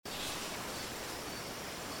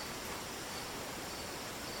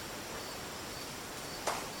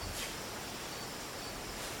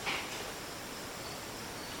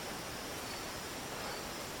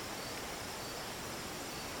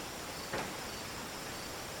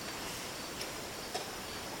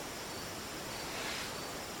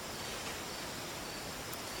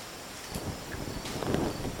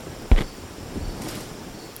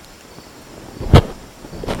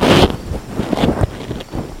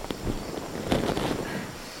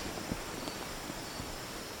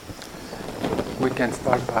can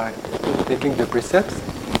start by taking the precepts.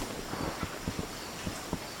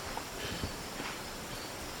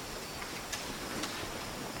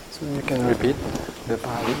 So you can repeat the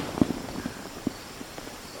Pali.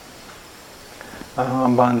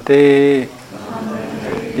 Aham bhante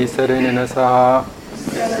tisarenena saha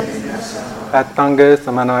attanga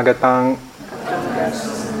samanagatang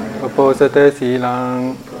uposata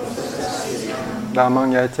silang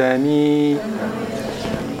dhammang yacchami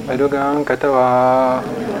adugang katava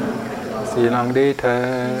silang detha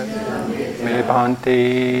me bhante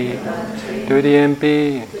tudiyampi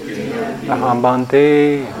aham bhante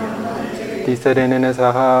tisarenena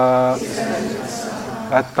saha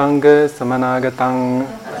attanga samanagatang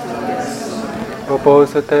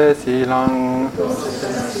uposata silang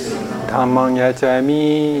dhammang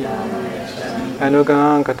yacchami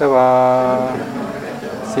anugang katava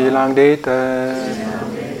silang deta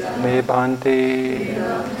me bhante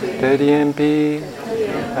tadiyampi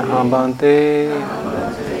aham bhante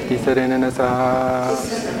tisarenena saha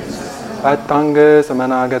attanga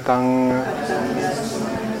samanagatang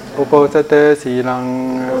uposata silang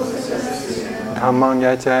dhammang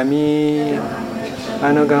yacchami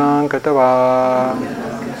anugang katava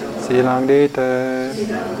silang deta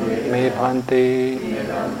me bhante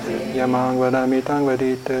yamang vadami tang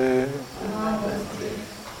vadita.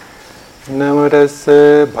 Namo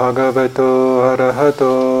tassa bhagavato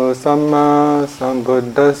arahato samma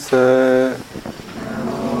sambuddhassa.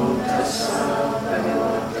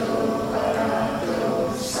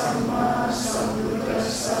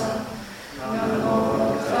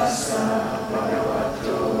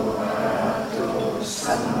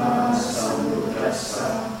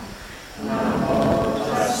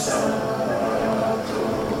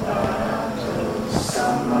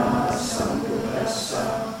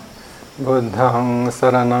 Buddhaṃ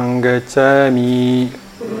saranang gacchāmi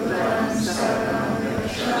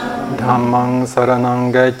Dhammaṃ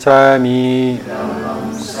saranang gacchāmi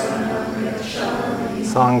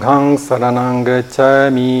Sanghaṃ saranang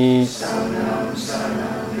gacchāmi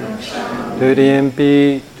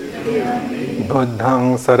Tudiyampi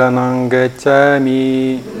Buddhaṃ saranang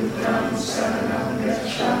gacchāmi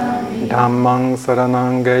Dhammaṃ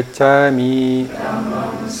saranang gacchāmi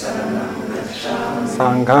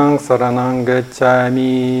Sanghaṃ saranang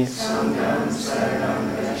gacchāmi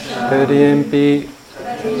Tudiyampi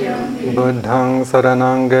Buddhaṃ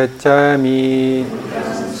saranang gacchāmi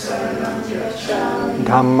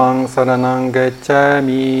Dhammaṃ saranang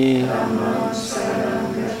gacchāmi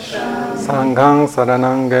Sanghaṃ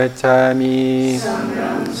saranang gacchāmi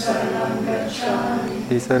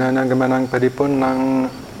Tisaranang gamanang paripunnang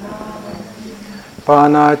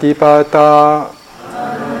Panatipata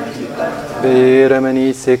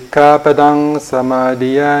Veramani sikkhapadang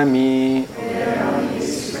samadhiyami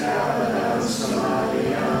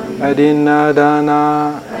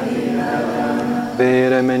Adinadana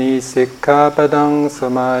Veramani sikkhapadang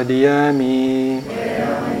samadhiyami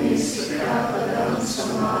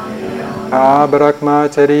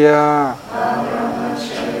Abrahmacharya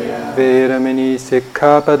Veramani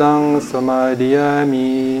sikkhapadang samadhiyami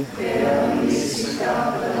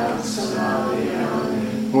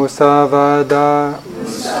Musavada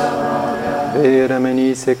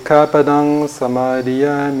Veramani sikkhapadang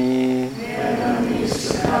samadhiyami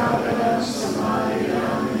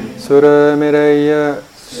Suramiraya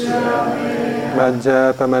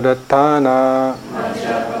Majjapamadattana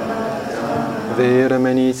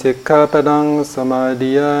Veramani sikkhapadang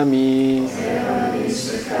samadhiyami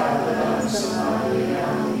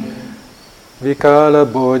Vikala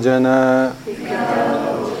bhojana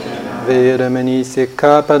Veramani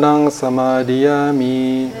sikkhapadang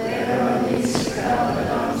samadhiyami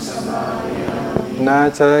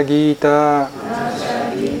Naca gita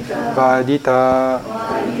Vadita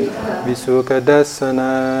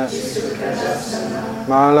Visukadassana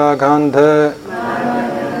Malagandha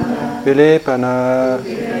Vilepana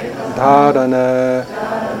Dharana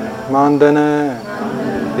Mandana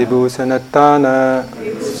Vibhusanatana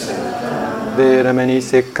Veramani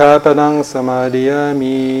sikkhapadang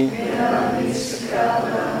samadhiyami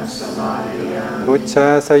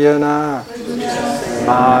Uccasayana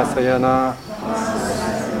Mahasayana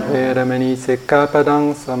Veramani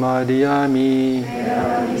sikkhapadang samadhiyami.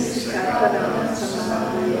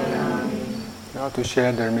 Now to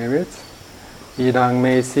share their merits. Idang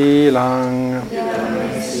me silang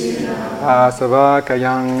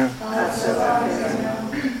asavakayang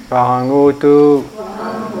pahangutu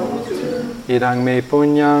idang me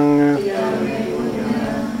punyang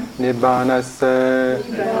nibbanassa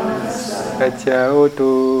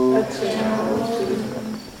kaccautu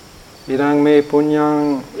idang me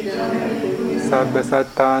punyang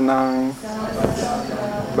Sabbasattanang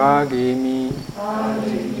Bhagimi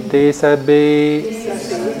Te Sabbe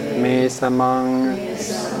Me Samang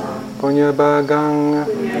Punyabagang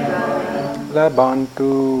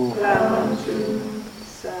Labantu.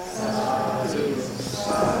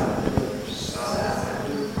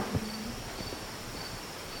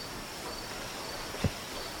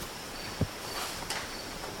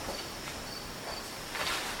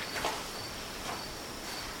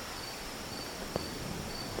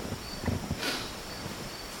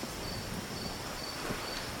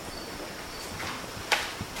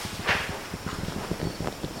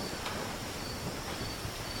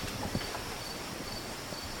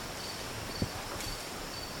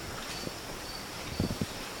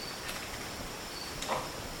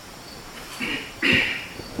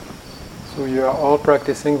 So you are all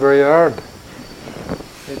practicing very hard.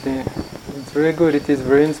 It's very good. It is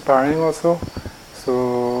very inspiring also.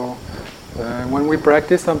 So when we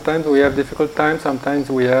practice, sometimes we have difficult times. Sometimes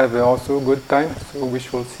we have also good times. So we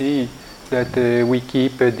shall see that we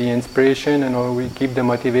keep the inspiration and we keep the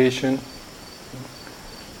motivation.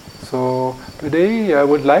 So today I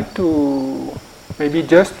would like to maybe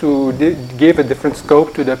just to give a different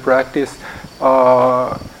scope to the practice.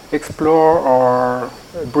 Explore or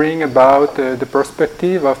bring about the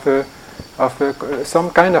perspective of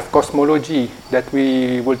some kind of cosmology that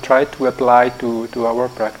we will try to apply to our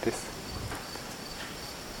practice.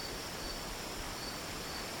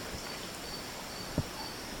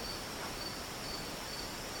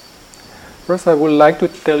 First, I would like to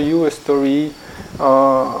tell you a story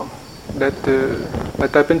that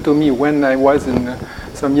happened to me when I was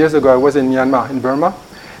some years ago. I was in Myanmar, in Burma.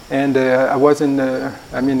 And I was at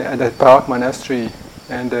the Park Monastery,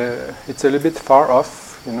 and it's a little bit far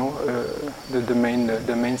off, the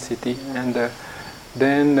main city. And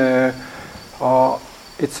then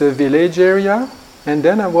it's a village area. And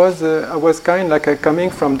then I was kind of like coming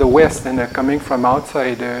from the west and coming from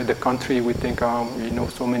outside the country. We think we know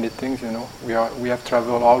so many things, We have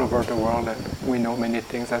traveled all over the world, and we know many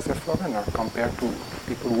things as a foreigner compared to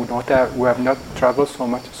people who have not traveled so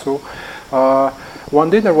much. So. One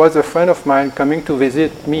day there was a friend of mine coming to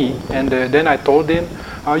visit me, and then I told him,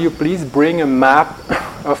 you please bring a map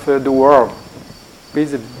of the world.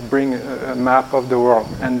 Please bring a map of the world.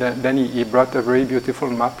 And then he brought a very beautiful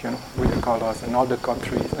map, with the colors and all the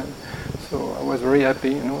countries. And so I was very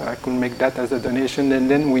happy, I could make that as a donation. And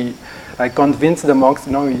then I convinced the monks,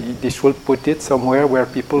 they should put it somewhere where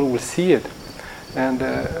people will see it. And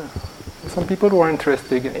some people were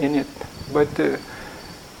interested in it,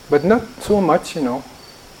 but not so much,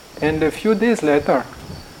 And a few days later,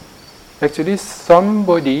 actually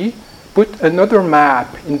somebody put another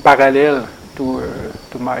map in parallel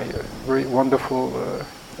to my very wonderful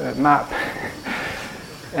map.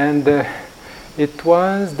 And it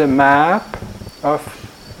was the map of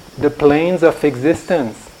the planes of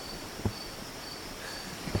existence.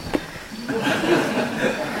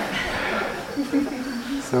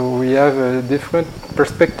 So we have a different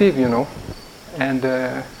perspective, And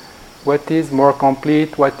what is more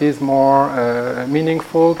complete, what is more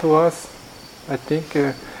meaningful to us? I think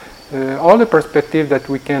all the perspective that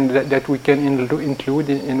we can include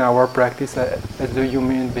in our practice as a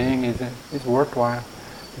human being is worthwhile.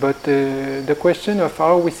 But the question of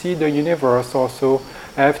how we see the universe also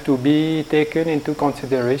have to be taken into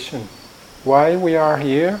consideration. Why we are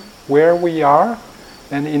here, where we are,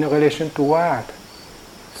 and in relation to what.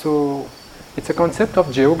 So it's a concept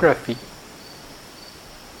of geography.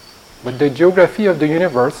 But the geography of the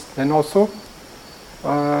universe, and also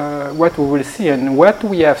what we will see, and what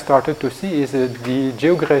we have started to see is the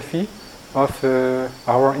geography of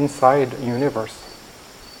our inside universe.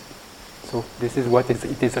 So this is what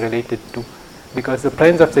it is related to. Because the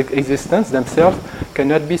planes of existence themselves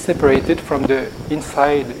cannot be separated from the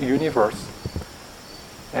inside universe.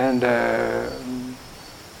 And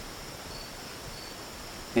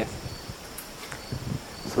yes.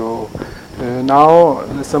 So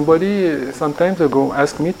now somebody sometimes ago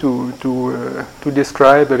asked me to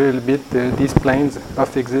describe a little bit these planes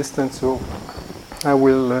of existence. So I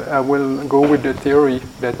will go with the theory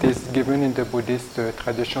that is given in the Buddhist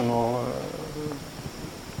traditional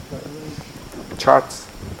charts.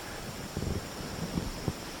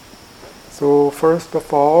 So first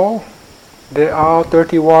of all, there are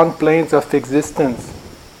 31 planes of existence,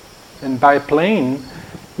 and by plane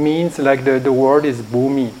means like the word is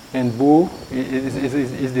bhumi, and bu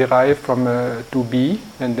is derived from to be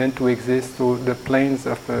and then to exist. So the planes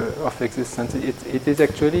of existence. It is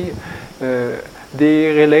actually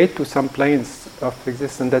they relate to some planes of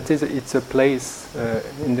existence. That is, it's a place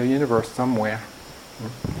in the universe somewhere.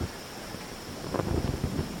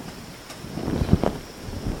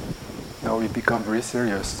 we become very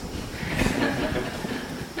serious.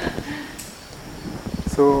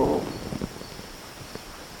 So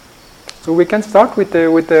we can start with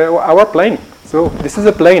our plane. So this is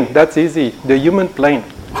a plane. That's easy. The human plane.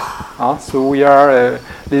 So we are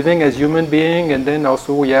living as human being, and then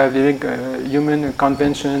also we are living human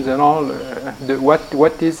conventions and all.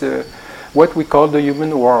 What we call the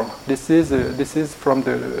human world. This is from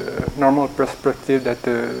the normal perspective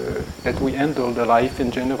that we handle the life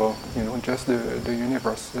in general. Just the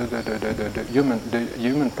universe, the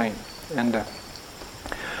human plane, and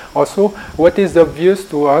also what is obvious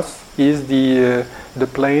to us is the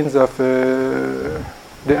planes of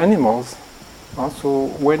the animals. Also,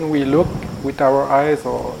 when we look with our eyes,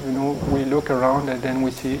 or we look around and then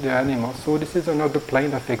we see the animals. So this is another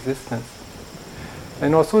plane of existence.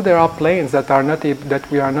 And also there are planes that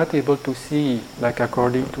we are not able to see, like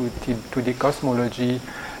according to the cosmology,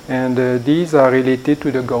 and these are related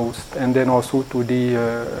to the ghost, and then also to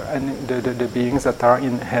the beings that are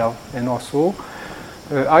in hell, and also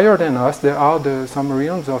higher than us there are some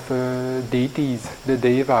realms of deities, the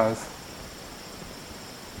devas.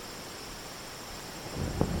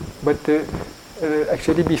 But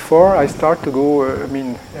actually, before I start to go,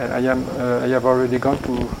 I have already gone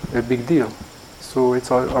to a big deal. So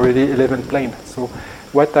it's already 11 planes. So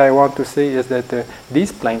what I want to say is that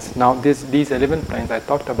these planes, now these 11 planes I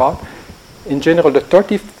talked about, in general, the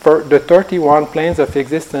 31 planes of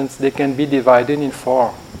existence, they can be divided in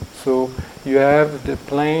 4. So you have the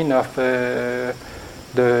plane of the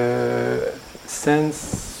sense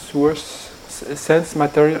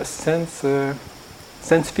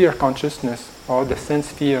sphere consciousness, or the sense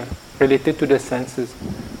sphere related to the senses.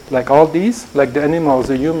 Like all these, like the animals,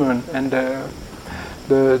 the human, and the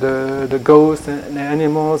ghosts and the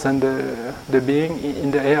animals and the being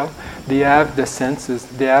in the air, they have the senses.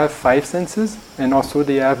 They have 5 senses, and also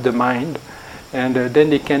they have the mind, and then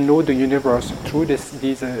they can know the universe through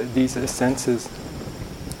these senses.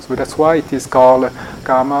 So that's why it is called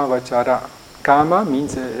Kama Vachara. Kama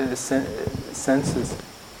means senses.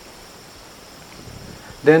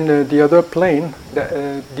 Then the other plane,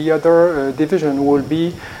 the other division will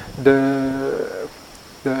be the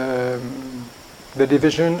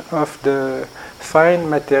division of the fine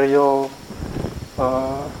material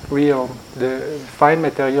realm, the fine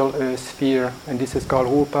material sphere, and this is called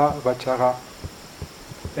Rupa Vachara.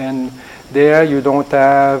 And there you don't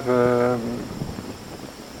have,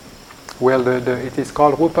 it is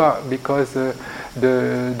called Rupa because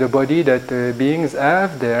the body that beings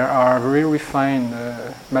have there are very refined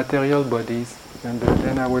material bodies, and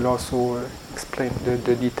then I will also explain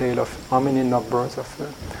the detail of how many numbers of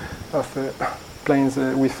planes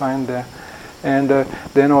we find there. And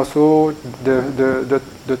then also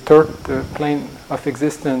the third plane of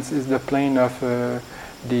existence is the plane of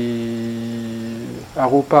the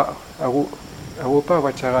Arupa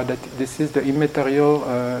Vachara. That this is the immaterial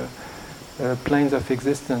planes of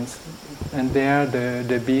existence, and there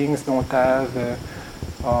the beings don't have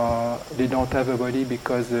they don't have a body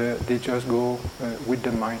because they just go with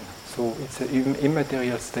the mind. So it's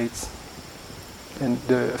immaterial states. And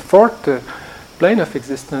the fourth plane of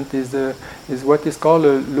existence is what is called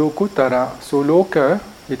Lokutara. So Loka,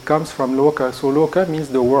 it comes from Loka. So Loka means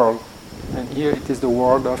the world, and here it is the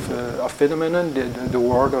world of phenomenon, the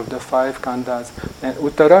world of the 5 khandas. And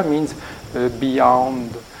Uttara means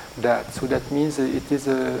beyond that. So that means it is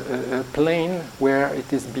a plane where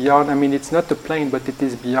it is beyond. It's not a plane, but it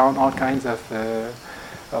is beyond all kinds of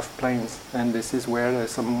planes. And this is where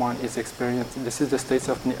someone is experiencing. This is the states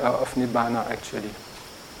of Nibbana, actually.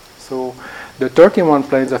 So the 31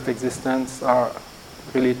 planes of existence are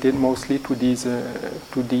related mostly to these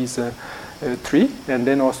 3, and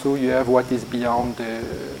then also you have what is beyond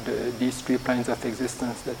these 3 planes of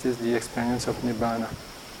existence. That is the experience of Nibbana.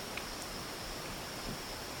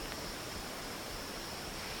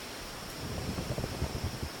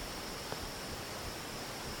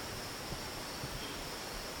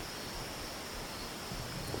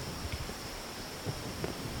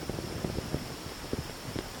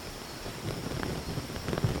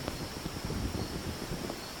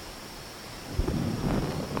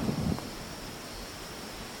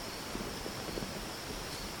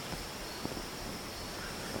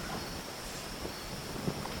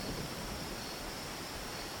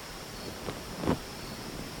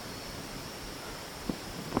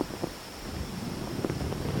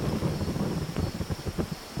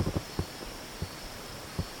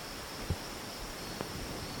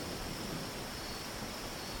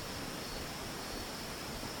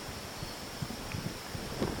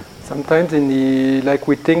 Sometimes like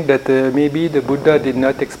we think that maybe the Buddha did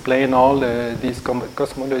not explain all these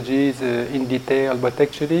cosmologies in detail, but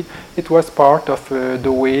actually it was part of the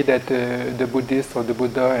way that the Buddhists or the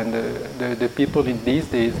Buddha and the people in these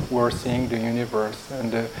days were seeing the universe.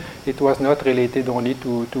 And it was not related only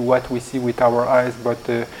to what we see with our eyes, but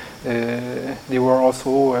they were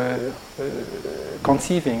also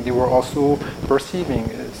conceiving, they were also perceiving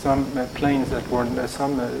some planes that were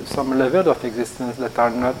some level of existence that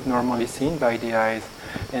are not normally seen by the eyes,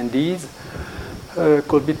 and these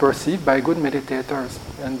could be perceived by good meditators,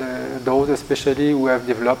 and those especially who have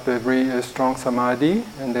developed a very strong samadhi,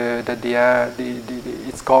 and that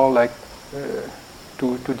it's called like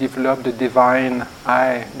to develop the divine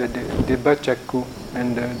eye, the Dibbachaku,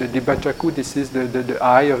 and the Dibbachaku, this is the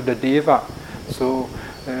eye of the Deva. So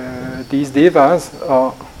these devas,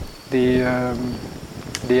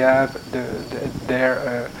 they have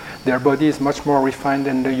their body is much more refined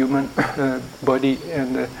than the human body,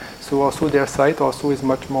 and so also their sight also is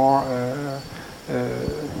much more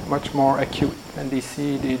acute, and they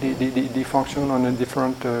see they function on a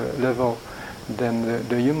different level than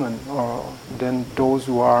the human, or than those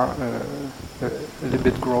who are a little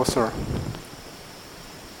bit grosser.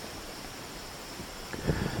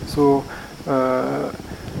 So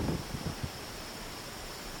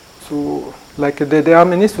like there are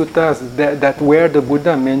many suttas that where the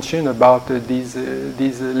Buddha mentioned about these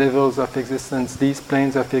levels of existence, these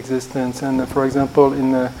planes of existence, and for example,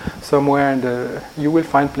 in somewhere you will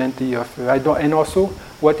find plenty of. And also,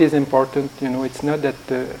 what is important, it's not that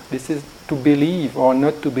this is to believe or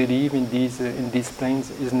not to believe in these planes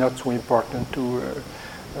is not so important to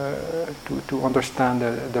understand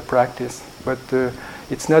the practice, but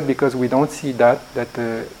it's not because we don't see that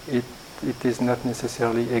it is not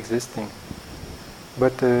necessarily existing.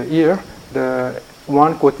 But here, the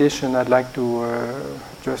one quotation I'd like to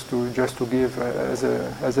just to give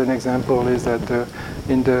as an example is that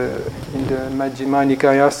in the Majjhima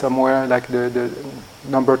Nikaya somewhere, like the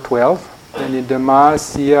number 12, and in the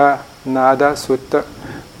Mahasya Nada Sutta,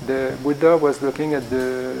 the Buddha was looking at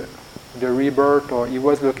the rebirth, or he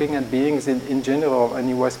was looking at beings in general, and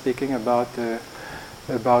he was speaking about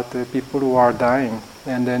people who are dying.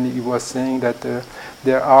 And then he was saying that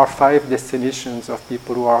there are 5 destinations of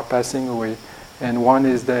people who are passing away. And one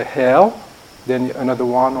is the hell, then another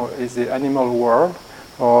one is the animal world,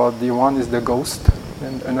 or the one is the ghost,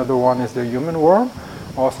 and another one is the human world,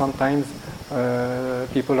 or sometimes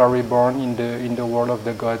people are reborn in the world of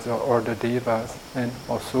the gods or the devas. And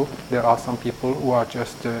also there are some people who are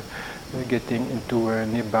just getting into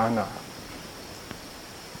Nibbana.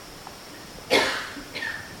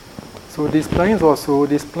 So these planes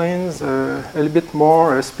a little bit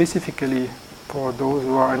more specifically for those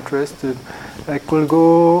who are interested. I could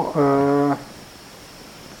go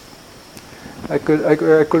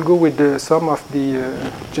with some of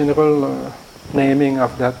the general naming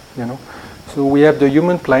of that, So we have the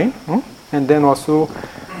human plane, and then also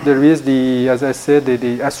there is as I said,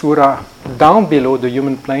 the asura. Down below the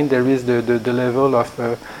human plane, there is the level of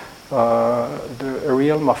the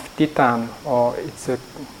realm of Titan, or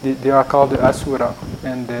they are called the Asura,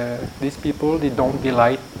 and these people, they don't be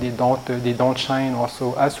light, they don't shine.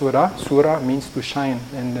 Also, Asura, Sura means to shine,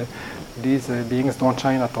 and these beings don't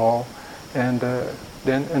shine at all. And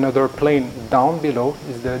then another plane down below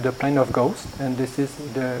is the plane of ghost, and this is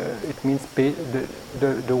it means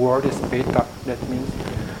the word is Peta, that means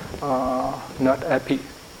not happy.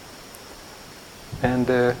 And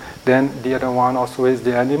then the other one also is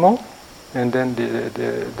the animal, and then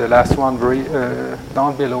the last one very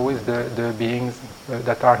down below is the beings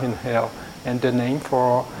that are in hell. And the name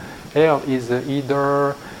for hell is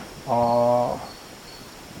either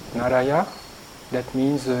Naraya, that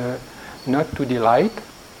means not to delight,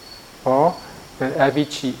 or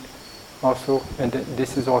Avicii also, and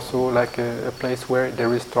this is also like a place where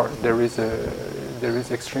there is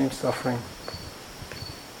extreme suffering.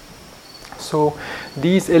 So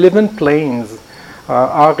these 11 planes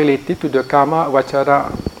are related to the Kama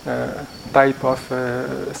Vachara type of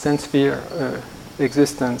sense sphere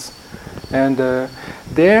existence. And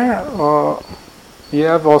there you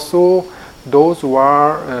have also those who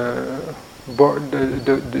are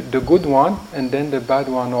the good one, and then the bad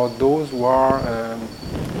one, or those who are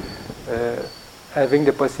having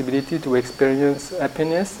the possibility to experience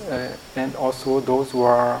happiness, and also those who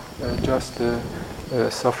are just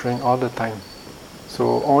suffering all the time.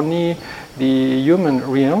 So only the human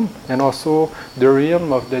realm and also the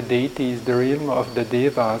realm of the deities, the realm of the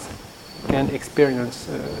devas, can experience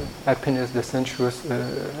happiness, the sensuous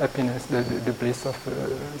happiness, the bliss of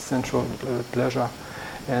sensual pleasure.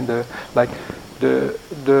 And like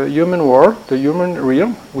the human world, the human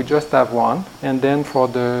realm, we just have one, and then for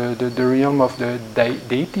the realm of the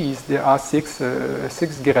deities, there are six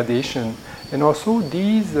gradations, and also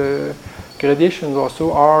these gradations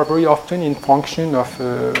also are very often in function of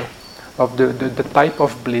the type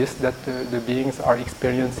of bliss that the beings are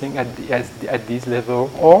experiencing at this level,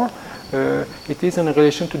 or it is in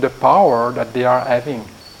relation to the power that they are having,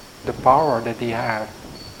 the power that they have,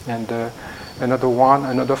 and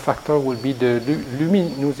another factor will be the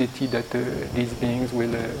luminosity that these beings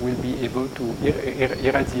will be able to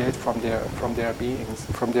irradiate from their beings,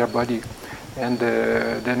 from their body, and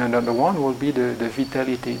then another one will be the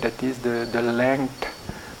vitality, that is the length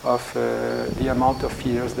of the amount of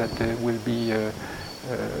years that will be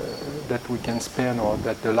that we can spend, or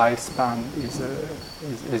that the lifespan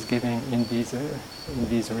is giving in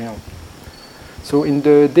these realms. So in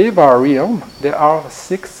the Deva realm, there are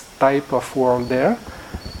 6 types of world there,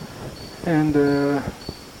 and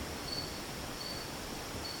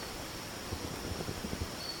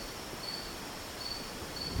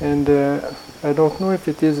I don't know if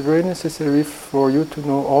it is very necessary for you to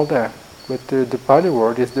know all that, but the Pali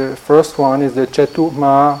word is the first one is the Chetu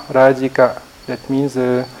Maharajika. That means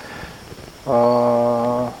the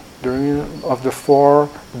realm of the 4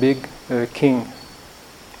 big king.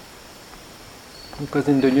 Because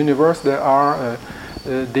in the universe there are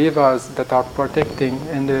devas that are protecting,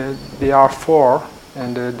 and they are 4,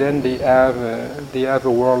 and then they have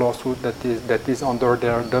a world also that is under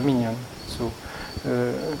their dominion. So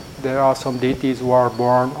there are some deities who are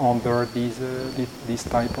born under these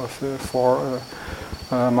type of 4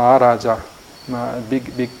 Maharaja,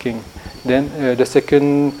 big king. Then the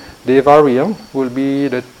second Deva realm will be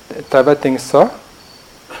the Tavatingsa.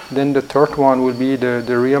 Then the third one will be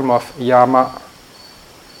the realm of Yama.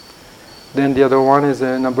 Then the other one is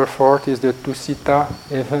number 4 is the Tusita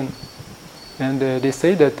heaven. And they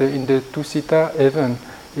say that in the Tusita heaven,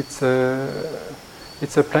 it's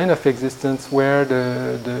a plane of existence where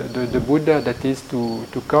the Buddha that is to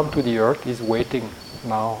come to the earth is waiting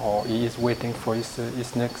now, or he is waiting for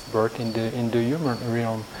his next birth in the human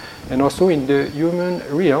realm. And also in the human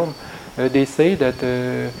realm, they say that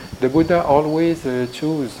the Buddha always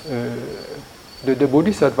choose, the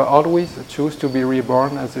Bodhisattva always choose to be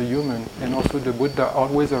reborn as a human, and also the Buddha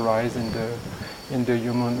always arise in the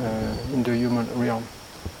human realm.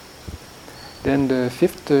 Then the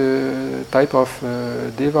 5th type of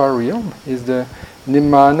Deva realm is the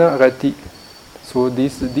Nimmana Rati. So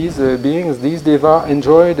these beings, these Deva,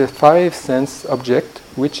 enjoy the 5 sense object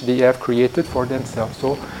which they have created for themselves.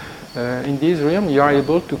 So in this realm, you are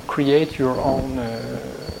able to create your own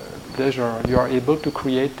pleasure. You are able to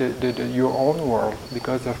create your own world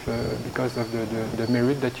because of the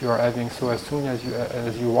merit that you are having. So as soon as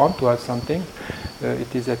you want to have something,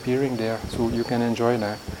 it is appearing there. So you can enjoy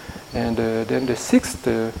that. And then the 6th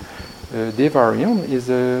Deva realm is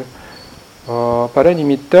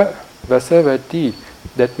Paranimitta Vasavati.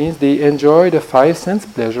 That means they enjoy the 5 sense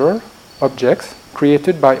pleasure objects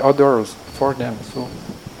created by others for them. So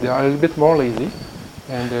they are a little bit more lazy,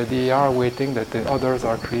 and they are waiting that the others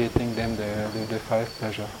are creating them the 5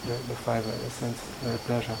 pleasure, the 5 sense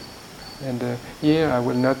pleasure. And here I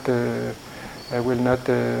will not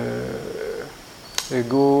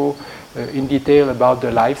go in detail about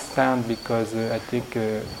the lifespan, because I think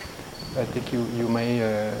you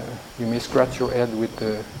may scratch your head with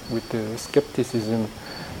skepticism.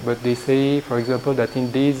 But they say, for example, that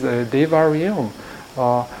in these Deva realm,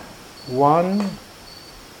 I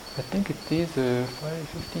think it is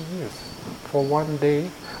 50 years for one day.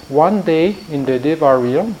 One day in the Deva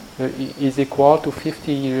realm is equal to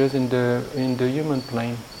 50 years in the human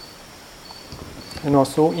plane. And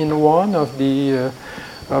also in one of these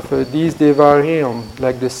Deva realm,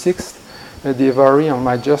 like the 6th Deva realm,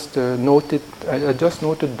 I just noted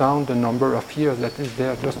down the number of years that is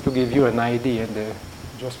there, just to give you an idea, and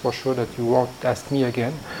just for sure that you won't ask me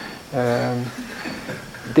again.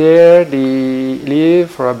 There they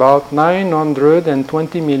live for about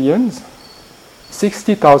 920 millions,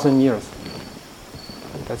 60,000 years.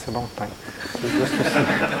 That's a long time.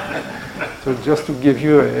 So just to give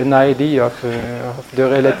you an idea of the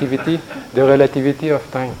relativity of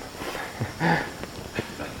time.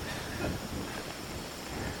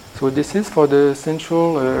 So this is for the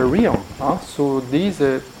sensual realm. So these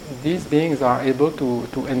beings are able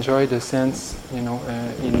to enjoy the sense, in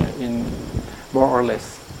more or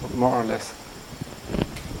less.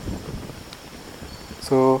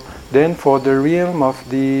 So then for the realm of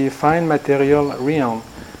the fine material realm,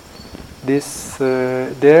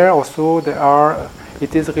 there are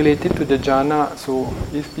it is related to the jhana. So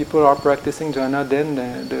if people are practicing jhana, then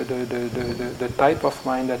the type of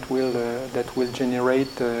mind that will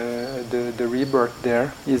generate the rebirth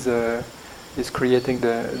there is creating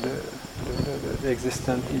the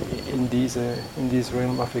existence in these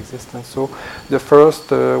realm of existence. So the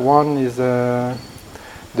first one is there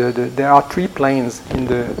are three planes in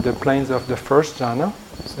the planes of the first jhana,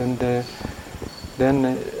 and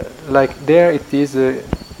then like there it is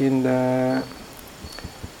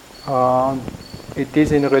it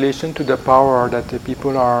is in relation to the power that the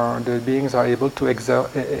beings are able to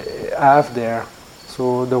have there.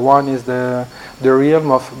 So the one is the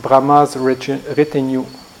realm of Brahma's retinue.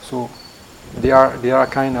 So they are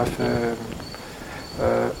kind of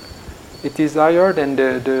it is higher than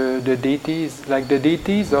the deities. Like the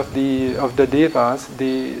deities of the devas,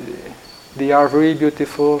 they are very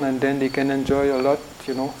beautiful, and then they can enjoy a lot,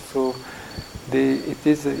 So it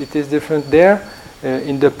is different there.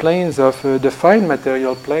 In the planes of the fine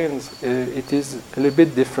material planes, it is a little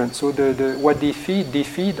bit different. So what they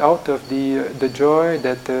feed out of the joy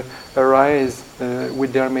that arise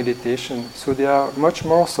with their meditation. So they are much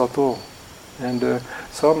more subtle. And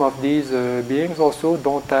some of these beings also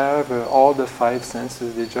don't have all the five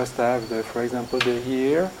senses. They just have, for example, the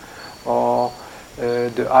ear or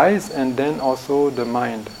the eyes, and then also the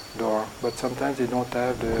mind door. But sometimes they don't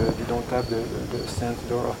have the sense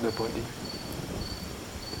door of the body.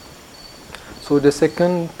 So the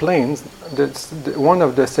second planes, the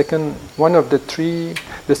second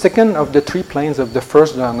of the three planes of the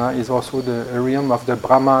first jhana is also the realm of the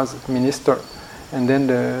Brahma's minister. And then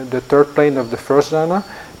the third plane of the first jhana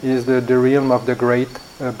is the realm of the great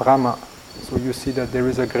Brahma. So you see that there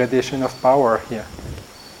is a gradation of power here.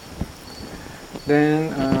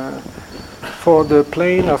 Then for the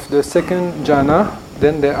plane of the second jhana,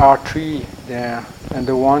 then there are three there. And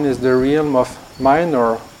the one is the realm of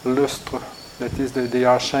minor lustre. That is, they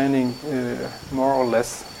are shining more or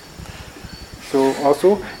less. So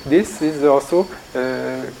also, this is also,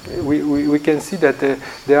 we can see that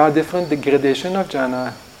there are different degradation of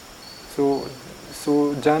jhana. So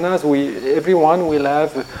jhanas, everyone will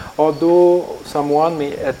have, although someone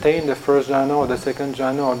may attain the first jhana or the second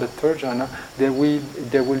jhana or the third jhana, there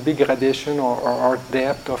will be gradation or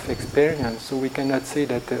depth of experience. So we cannot say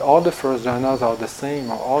that all the first jhanas are the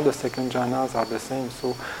same or all the second jhanas are the same.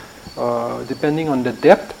 So depending on the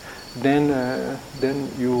depth, then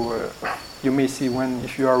you may see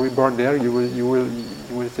if you are reborn there, you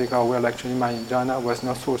will think, oh well, actually my jhana was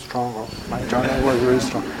not so strong, or my jhana was very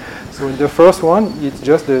strong. So in the first one, it's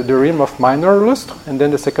just the realm of minor lustre, and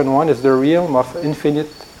then the second one is the realm of infinite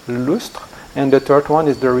lustre, and the third one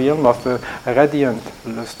is the realm of radiant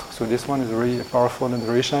lustre. So this one is very powerful and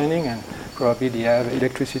very shining, and probably they have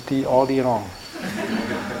electricity all day long.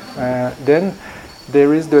 Then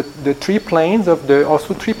there is the three planes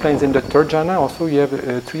also three planes in the third jhana. Also, you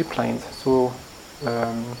have three planes. So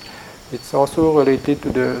it's also related to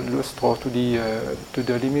the lustre, to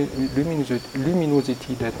the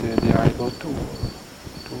luminosity that they are able to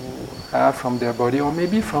have from their body, or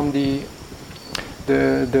maybe from the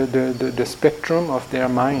spectrum of their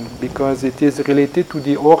mind, because it is related to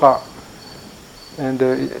the aura. And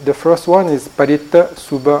the first one is Parita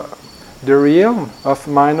Subha, the realm of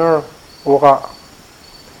minor aura.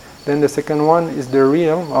 Then the second one is the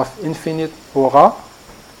realm of infinite aura,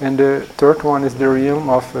 and the third one is the realm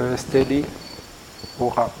of steady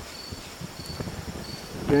aura.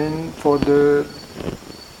 Then for the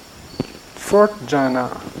fourth jhana,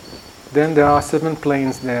 then there are 7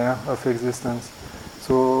 planes there of existence.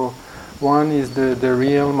 So one is the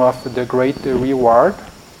realm of the great reward,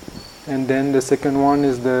 and then the second one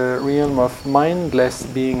is the realm of mindless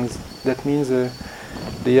beings. That means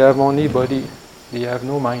they have only body. They have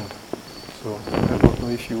no mind. So I don't know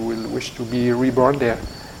if you will wish to be reborn there.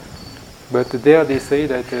 But there they say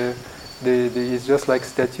that it's just like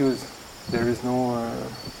statues. There is no,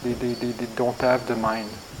 they don't have the mind.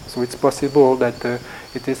 So it's possible that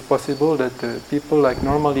people, like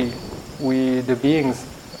normally the beings,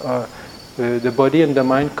 the body and the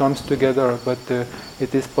mind comes together, but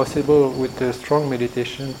it is possible with strong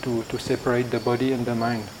meditation to separate the body and the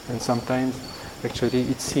mind. And sometimes actually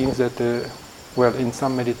it seems that in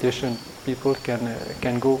some meditation people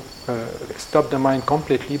can go stop the mind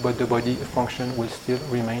completely, but the body function will still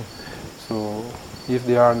remain. So if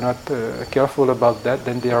they are not careful about that,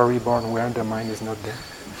 then they are reborn where the mind is not there.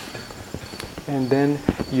 And then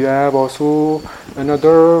you have also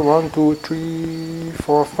another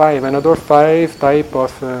 5 type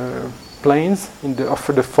of planes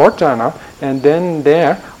for the fourth jhana, and then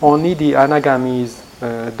there only the anagamis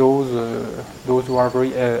those who are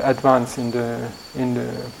very advanced in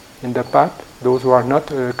the path, those who are not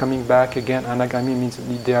coming back again. Anagami means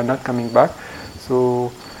they are not coming back,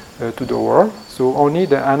 so to the world. So only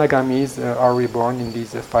the anagamis are reborn in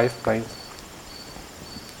these 5 planes.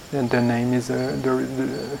 And the name is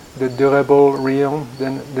the durable realm.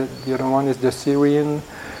 Then the other one is the Syrian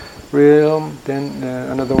realm. Then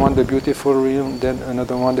another one, the beautiful realm. Then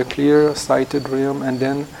another one, the clear-sighted realm. And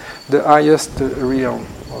then the highest realm,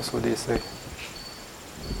 also they say.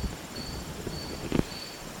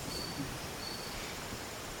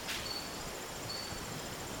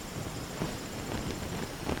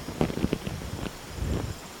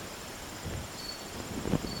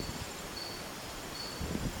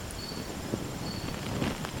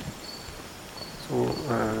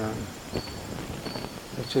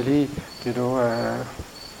 Actually,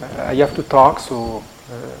 I have to talk, so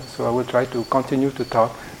I will try to continue to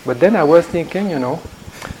talk. But then I was thinking,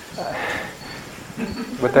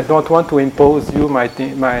 but I don't want to impose you my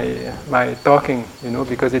talking,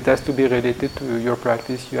 because it has to be related to your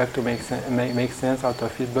practice. You have to make sense out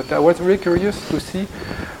of it. But I was really curious to see,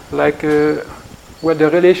 like, well, the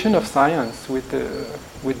relation of science with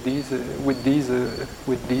these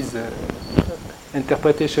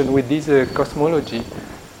interpretation, with this cosmology.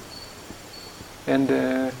 And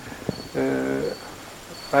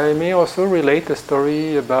I may also relate a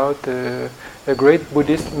story about a great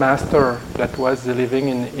Buddhist master that was living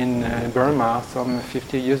in Burma some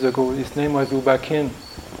 50 years ago. His name was U Jagara,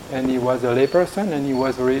 and he was a layperson, and he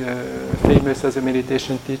was very famous as a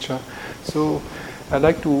meditation teacher. So I'd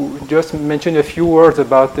like to just mention a few words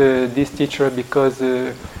about this teacher, because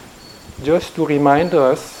just to remind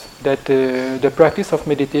us that the practice of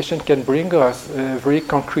meditation can bring us very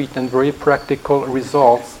concrete and very practical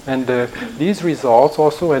results. And these results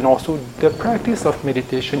also, and also the practice of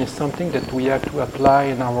meditation is something that we have to apply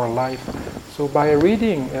in our life. So by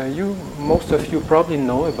reading, most of you probably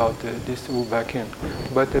know about this U Jagara,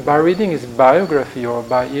 but by reading his biography or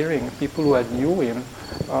by hearing people who had knew him,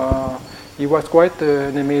 he was quite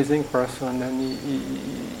an amazing person, and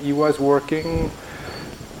he was working.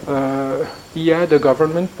 He had a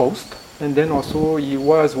government post, and then also he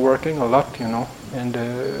was working a lot, and in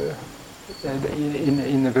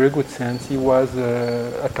a very good sense. He was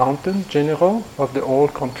accountant general of the whole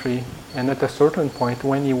country, and at a certain point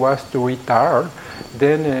when he was to retire,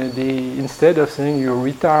 then instead of saying you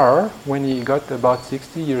retire when he got about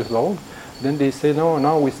 60 years old, then they say,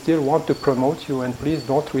 no, we still want to promote you, and please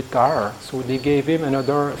don't retire. So they gave him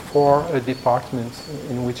another 4 departments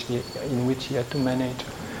in which he had to manage.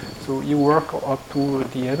 So he worked up to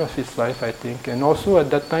the end of his life, I think. And also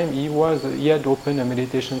at that time, he had opened a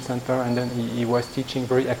meditation center, and then he was teaching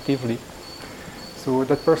very actively. So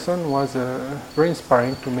that person was very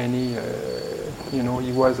inspiring to many. He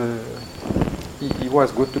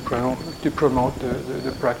was good to promote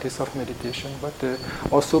the practice of meditation, but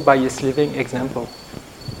also by his living example.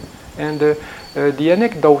 And the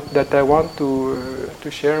anecdote that I want to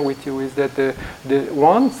share with you is that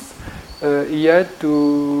once he had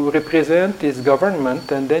to represent his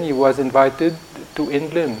government, and then he was invited to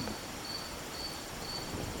England.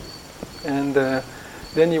 And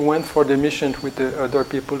then he went for the mission with the other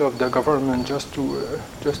people of the government just to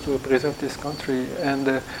represent his country.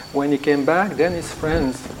 And when he came back, then his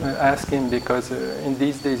friends asked him, because in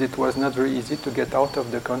these days it was not very easy to get out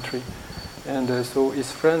of the country. And so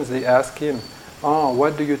his friends, they asked him,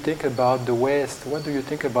 what do you think about the West? What do you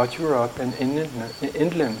think about Europe and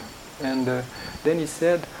England? And then he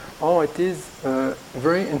said, it is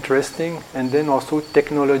very interesting, and then also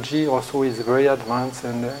technology also is very advanced,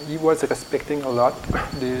 and he was respecting a lot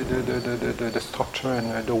the structure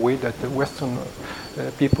and the way that the Western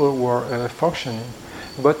people were functioning.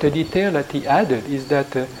 But the detail that he added is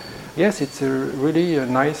that, yes, it's really a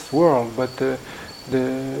nice world, but the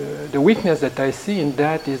weakness that I see in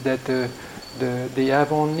that is that they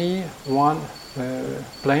have only one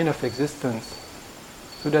plane of existence.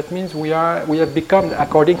 So that means we have become,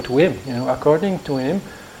 according to him,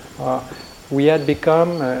 we had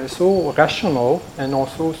become so rational, and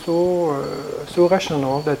also so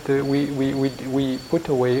rational that we put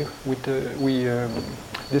away, we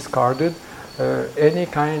discarded any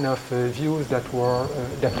kind of views that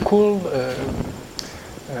could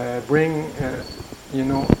bring,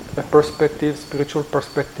 a perspective, spiritual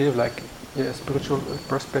perspective, like spiritual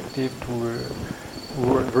perspective to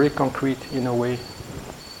very concrete in a way.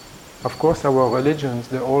 Of course, our religions,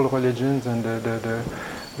 the old religions, and the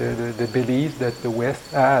beliefs that the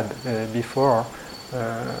West had before,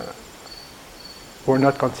 were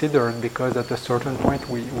not considered because at a certain point,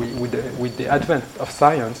 with the advent of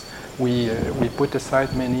science, we put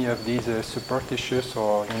aside many of these superstitious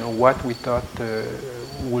or what we thought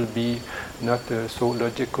will be not so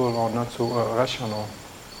logical or not so rational.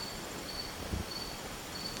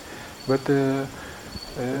 But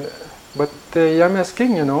I'm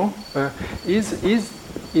asking,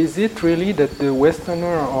 is it really that the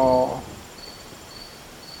Westerner or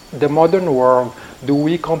the modern world, do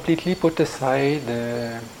we completely put aside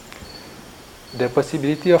the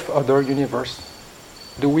possibility of other universe?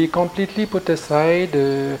 Do we completely put aside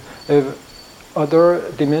other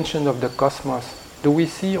dimension of the cosmos? Do we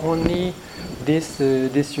see only this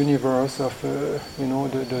universe of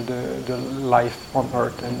the life on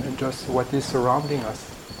Earth and just what is surrounding us?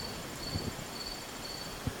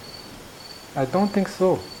 I don't think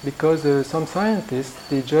so, because some scientists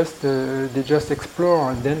they just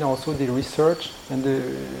explore and then also they research, and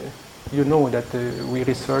that we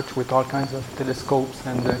research with all kinds of telescopes,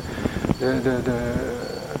 and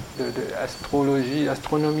the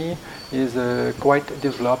astronomy is quite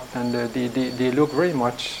developed, and they look very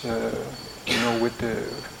much with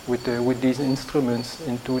these instruments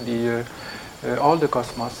into the all the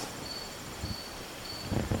cosmos.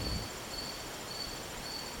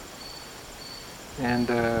 And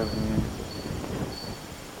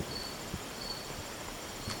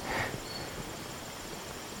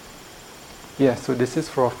yeah, so this is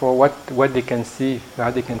for what they can see.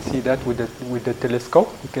 They can see that with the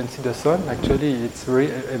telescope. You can see the sun. Actually, it's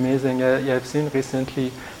very amazing. I have seen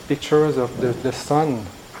recently pictures of the sun.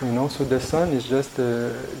 So the sun is just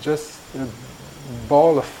a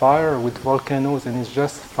ball of fire with volcanoes, and it's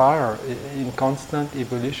just fire in constant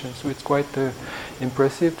evolution. So it's quite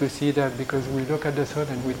impressive to see that, because we look at the sun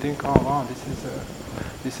and we think, oh wow,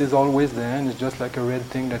 this is always the end. It's just like a red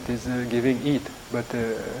thing that is giving heat. But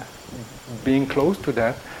being close to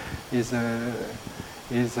that is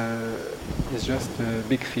just a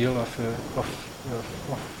big field of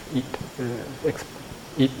heat,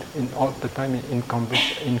 heat in all the time in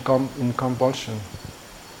convulsion.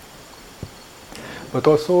 But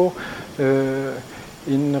also,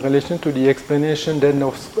 in relation to the explanation, then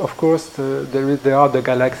of course there are the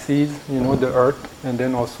galaxies, the Earth, and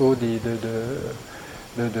then also the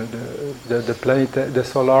planet, the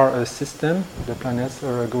solar system. The planets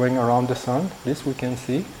are going around the sun. This we can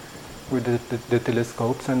see with the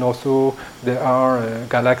telescopes, and also there are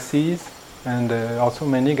galaxies, and also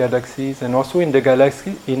many galaxies, and also in the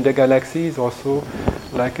galaxies also.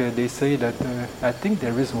 Like they say that I think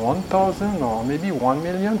there is 1,000 or maybe 1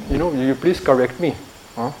 million. You please correct me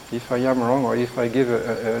if I am wrong, or if I give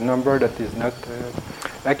a number that is not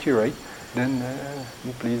accurate. Then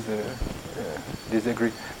you please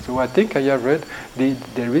disagree. So I think I have read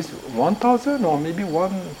there is 1,000 or maybe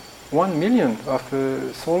 1 million of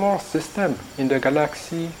solar system in the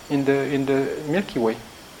galaxy in the Milky Way.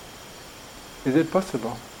 Is it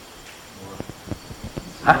possible?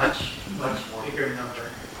 Much bigger number.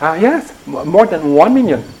 Yes, more than 1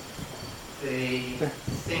 million. They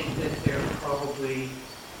think that there are probably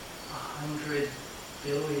 100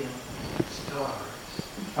 billion stars.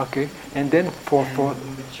 Okay, and then for the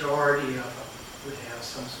majority of them would have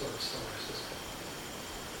some sort of solar system.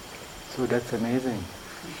 So that's amazing.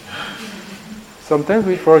 Sometimes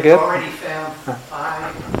we forget. We've already found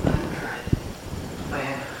 500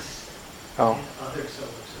 planets in other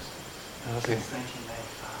solar systems since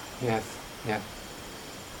 1995. Yes, yes.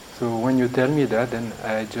 So when you tell me that, then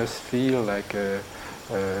I just feel like I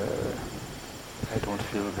don't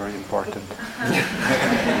feel very important.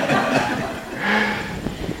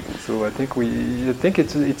 So I think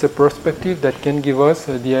it's a perspective that can give us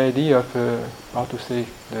the idea of how to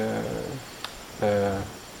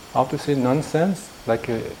say nonsense. Like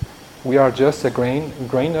we are just a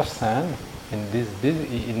grain of sand in this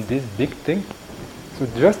big thing. So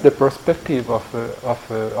just the perspective of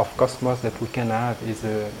cosmos that we can have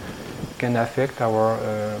can affect our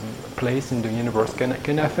place in the universe.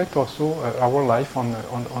 Can affect also our life on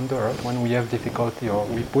the earth when we have difficulty, or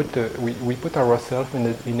we put ourselves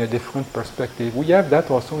in a different perspective. We have that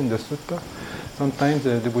also in the sutta. Sometimes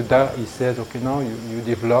the Buddha he says, okay, now you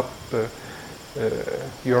develop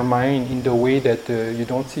your mind in the way that you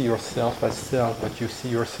don't see yourself as self, but you see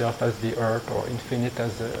yourself as the earth, or infinite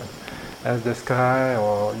as the sky,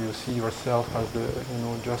 or you see yourself as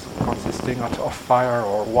just consisting of fire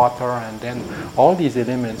or water, and then all these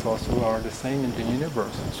elements also are the same in the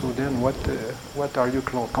universe. So then what are you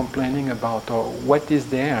complaining about, or what is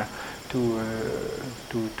there to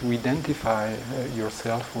identify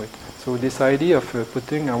yourself with? So this idea of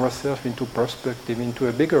putting ourselves into perspective, into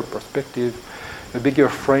a bigger perspective, a bigger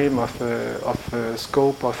frame of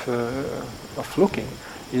scope of looking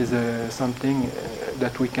is something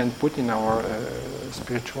that we can put in our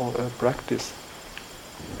spiritual practice.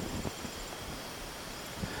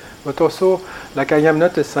 But also, like, I am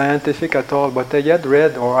not a scientific at all, but I had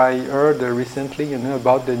read or I heard recently,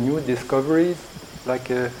 about the new discoveries, like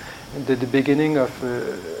the beginning of,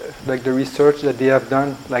 like the research that they have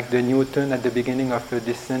done, like the Newton at the beginning of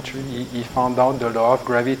this century, he found out the law of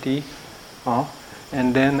gravity,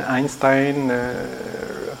 and then Einstein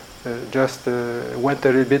just went a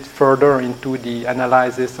little bit further into the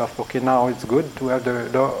analysis of, okay, now it's good to have the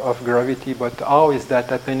law of gravity, but how is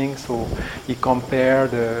that happening? So he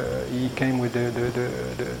compared, he came with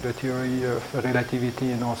the theory of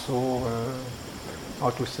relativity, and also,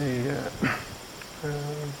 how to say,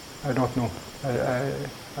 I don't know,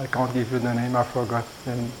 I can't give you the name, I forgot,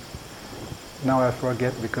 and now I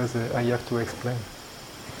forget because I have to explain.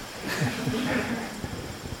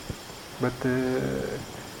 But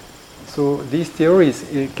so these theories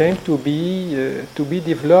came to be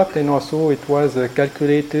developed, and also it was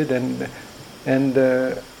calculated, and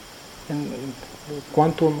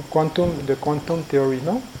quantum theory,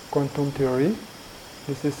 no? Quantum theory.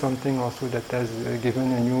 This is something also that has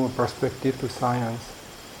given a new perspective to science.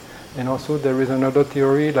 And also there is another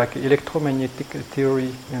theory like electromagnetic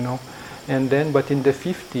theory, And then, but in the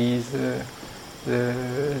 50s,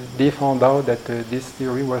 they found out that this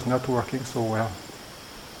theory was not working so well.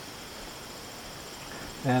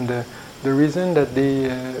 And the reason that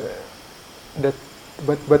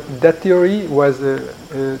but that theory was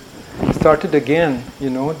started again.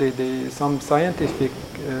 Some scientific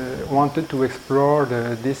wanted to explore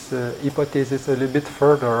this hypothesis a little bit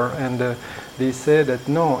further, and they said that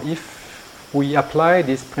no, if we apply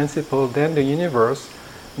this principle, then the universe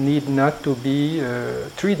need not to be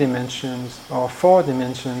 3 dimensions or 4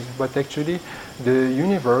 dimensions, but actually the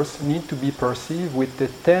universe need to be perceived with the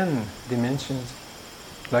 10 dimensions.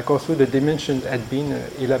 Like also the dimensions had been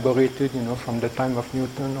elaborated, from the time of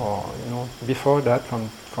Newton, or before that, from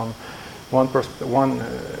one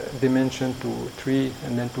dimension to 3,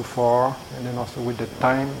 and then to 4, and then also with the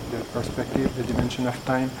time, the perspective, the dimension of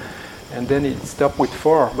time, and then it stopped with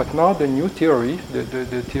 4. But now the new theory,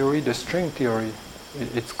 the theory, the string theory,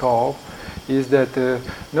 it's called, is that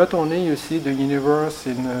not only you see the universe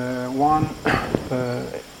in one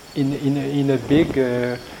in a big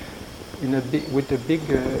with a big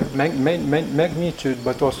magnitude,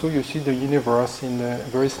 but also you see the universe in a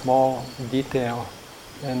very small detail,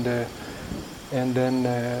 and then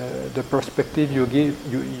the perspective you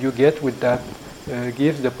get with that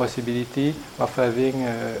gives the possibility of having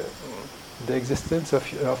the existence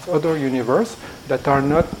of other universe that are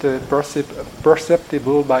not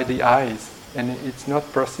perceptible by the eyes, and it's not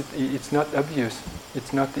obvious,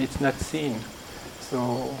 it's not seen.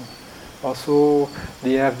 So also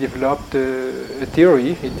they have developed a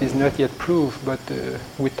theory. It is not yet proved, but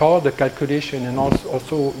with all the calculation and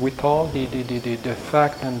also with all the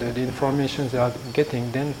fact and the information they are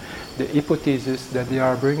getting, then the hypotheses that they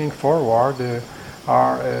are bringing forward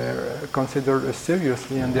are considered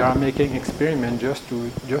seriously, and they are making experiments just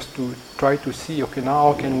to try to see, okay, now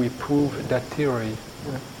how can we prove that theory?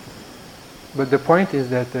 But the point is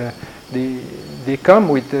that they come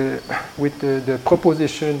with the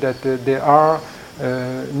proposition that there are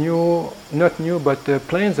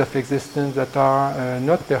planes of existence that are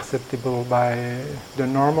not perceptible by the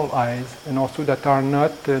normal eyes, and also that are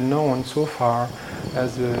not known so far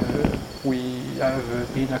as we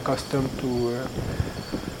have been accustomed to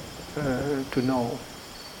know.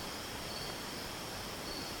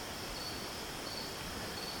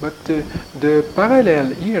 But the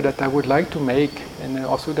parallel here that I would like to make, and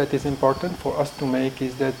also that is important for us to make,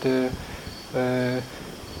 is that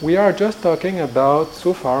we are just talking about,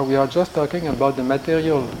 so far, we are just talking about the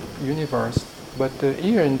material universe. But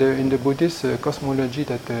here in the Buddhist cosmology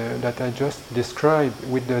that I just described,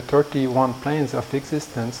 with the 31 planes of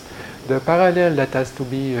existence, the parallel that has to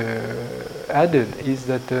be added is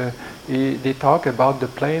that they talk about the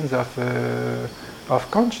planes of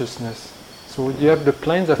consciousness. So you have the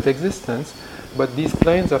planes of existence, but these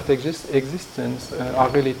planes of existence are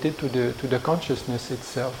related to the consciousness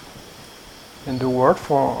itself. And the word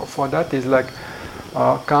for that is like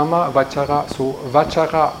kama vachara. So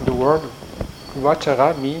vachara, the word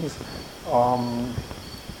vachara means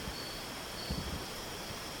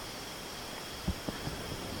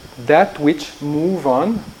that which move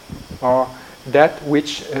on, or that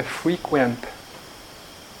which frequent.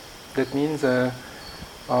 That means that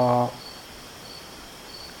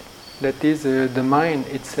is the mind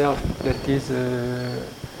itself that is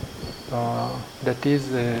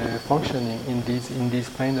functioning in these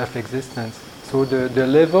planes of existence. So the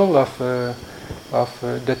level of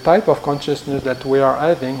the type of consciousness that we are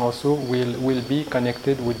having also will be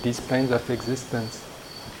connected with these planes of existence.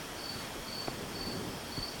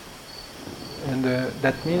 And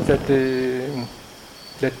that means that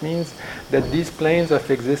these planes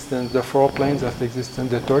of existence, the 4 planes of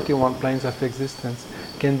existence, the 31 planes of existence,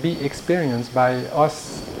 can be experienced by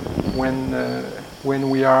us when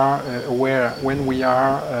we are aware, when we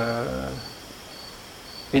are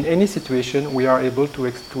in any situation, we are able to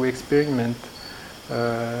experiment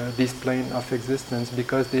this plane of existence,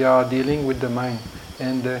 because they are dealing with the mind.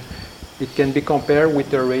 And it can be compared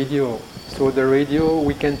with the radio. So the radio,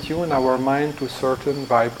 we can tune our mind to certain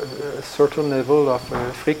level of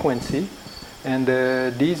frequency, and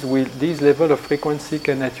these level of frequency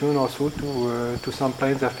can attune also to some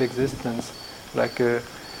planes of existence, like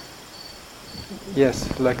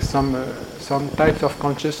like some types of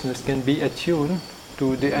consciousness can be attuned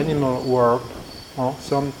to the animal world, or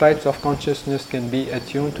some types of consciousness can be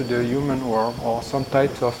attuned to the human world, or some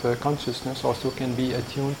types of consciousness also can be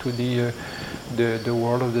attuned to the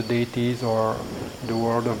world of the deities, or the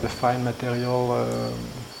world of the fine material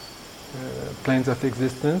planes of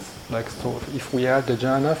existence. Like, so if we add the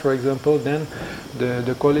jhana, for example, then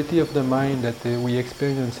the quality of the mind that we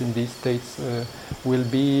experience in these states will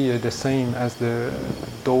be the same as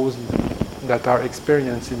those that are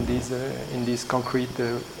experienced in these concrete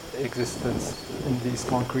existence, in this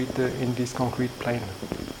concrete plane.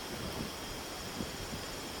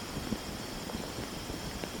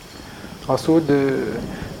 Also,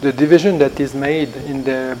 the division that is made in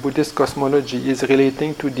the Buddhist cosmology is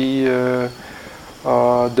relating to the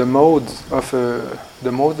modes of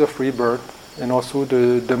rebirth, and also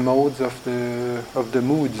the modes of the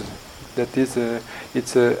moods. That is,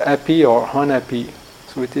 it's happy or unhappy.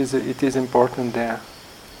 So it is important there.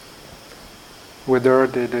 Whether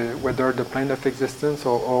the plane of existence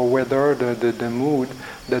or whether the mood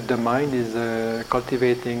that the mind is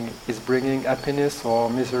cultivating is bringing happiness or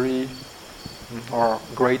misery, or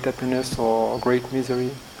great happiness or great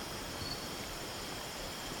misery.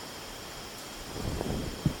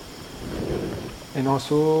 And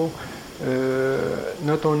also,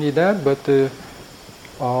 not only that, but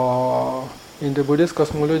in the Buddhist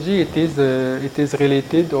cosmology, it is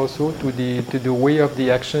related also to the way of the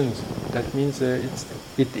actions. That means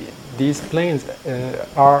these planes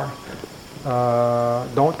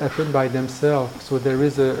don't happen by themselves. So there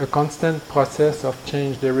is a constant process of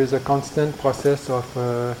change. There is a constant process of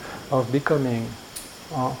becoming,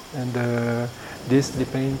 and this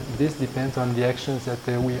depends on the actions that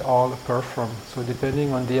we all perform. So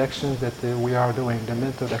depending on the actions that we are doing, the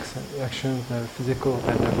mental actions, the physical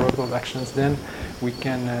and the verbal actions, then we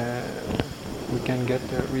can get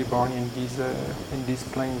reborn in these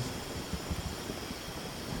planes.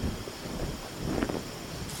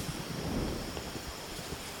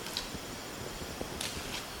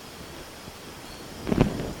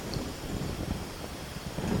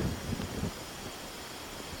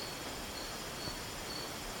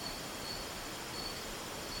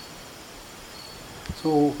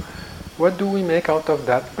 So, what do we make out of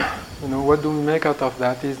that? What do we make out of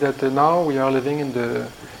that is that now we are living in the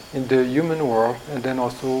human world, and then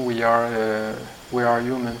also we are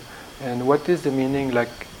human. And what is the meaning? Like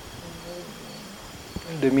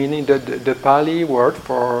the meaning that the Pali word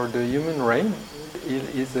for the human race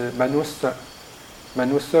is manussa,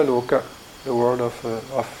 manussa loka, the word of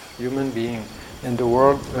human being, and the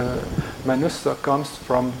word manussa comes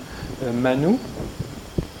from manu.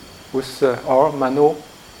 Or mano,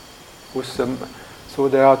 so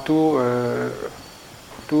there are two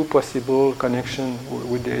possible connections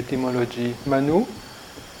with the etymology. Manu,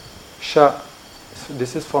 Sha, so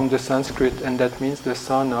this is from the Sanskrit, and that means the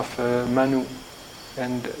son of Manu.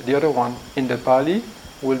 And the other one in the Pali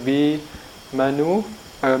will be Mano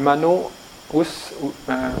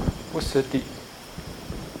Usati.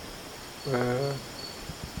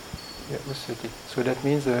 Usati. So that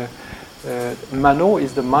means Mano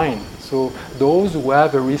is the mind. So those who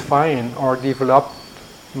have a refined or developed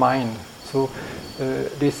mind. So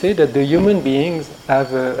they say that the human beings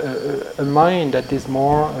have a mind that is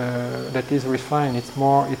more refined. It's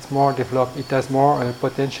more developed. It has more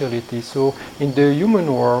potentiality. So in the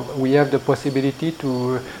human world, we have the possibility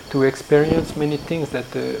to experience many things that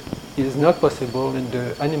is not possible in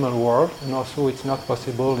the animal world, and also it's not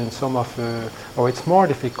possible in some of, or it's more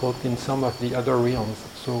difficult in some of the other realms.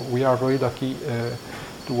 So we are very lucky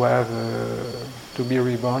to have to be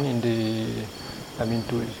reborn in the.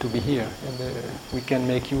 To be here, and we can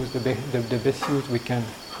make use the best use we can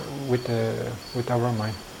with our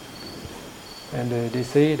mind. And they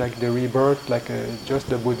say like the rebirth, like just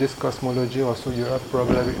the Buddhist cosmology. Also, you have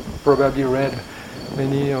probably read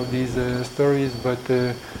many of these stories, but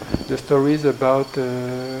the stories about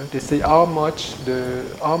they say how much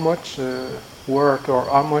work or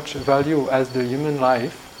how much value has the human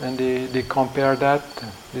life, and they compare that.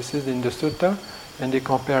 This is in the sutta, and they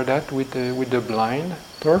compare that with the blind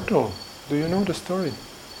turtle. Do you know the story?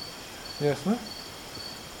 Yes, no?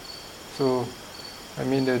 So, I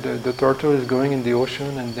mean, the turtle is going in the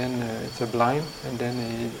ocean, and then it's a blind, and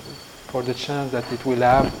then for the chance that it will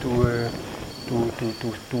have to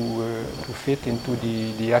fit into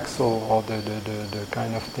the axle or the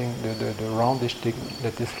kind of thing, the roundish thing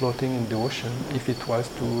that is floating in the ocean, if it was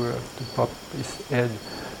to pop its head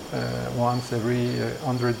once every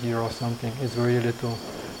 100 years or something, it's very little.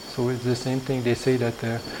 So it's the same thing. They say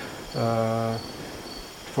that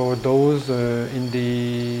for those in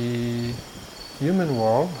the human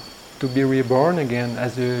world, to be reborn again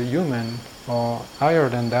as a human or higher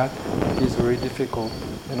than that is very difficult.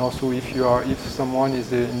 And also if someone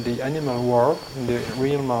is in the animal world, in the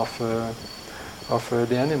realm of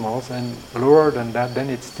the animals, and lower than that, then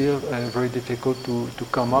it's still very difficult to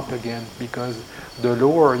come up again, because the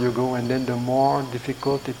lower you go, and then the more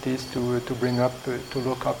difficult it is to bring up, to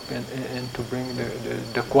look up and to bring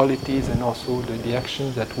the qualities and also the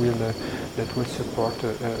actions that will support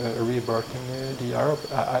a rebirth in the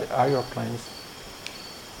higher planes.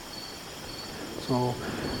 So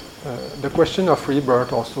the question of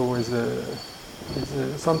rebirth also is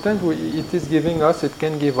sometimes it is giving us, it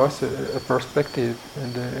can give us a perspective,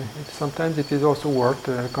 and sometimes it is also worth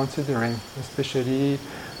considering, especially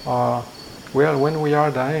when we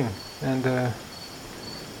are dying, and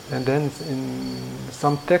then in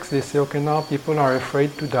some texts they say, okay, now people are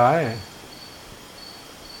afraid to die.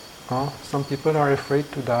 Some people are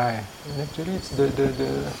afraid to die, and actually it's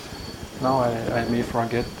now I may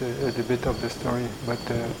forget a bit of the story, but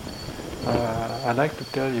I'd like to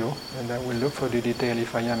tell you, and I will look for the detail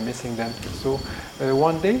if I am missing them. So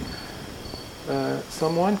one day,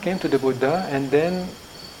 someone came to the Buddha, and then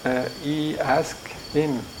he asked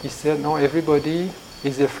him, he said, no, everybody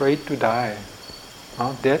is afraid to die.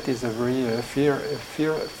 Death is a very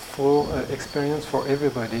fearful experience for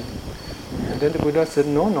everybody. And then the Buddha said,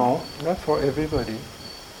 no, not for everybody.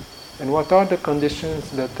 And what are the conditions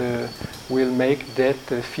that will make death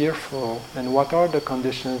fearful? And what are the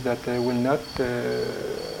conditions that will not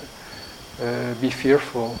be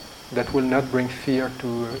fearful, that will not bring fear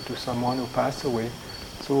to someone who passed away?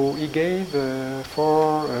 So he gave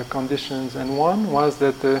 4 conditions, and one was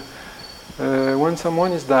that when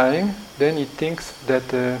someone is dying, then he thinks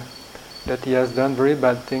that he has done very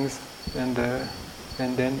bad things,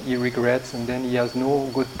 and then he regrets, and then he has no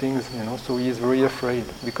good things, so he is very afraid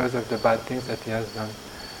because of the bad things that he has done.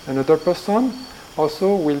 Another person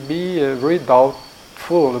also will be very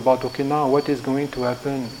doubtful about, okay, now what is going to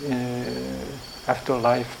happen after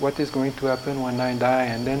life? What is going to happen when I die?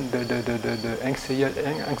 And then the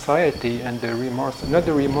anxiety and the remorse, not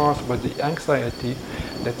the remorse, but the anxiety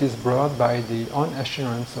that is brought by the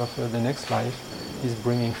unassurance of the next life is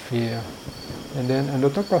bringing fear. And then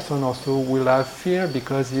another person also will have fear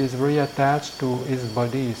because he is very attached to his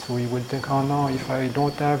body. So he will think, oh no, if I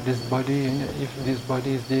don't have this body, if this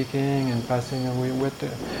body is decaying and passing away,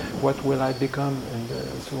 what will I become? And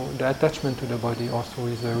so the attachment to the body also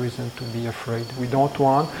is a reason to be afraid. We don't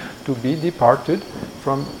want to be departed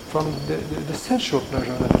from the sensual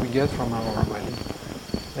pleasure that we get from our body.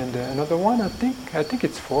 And another one, I think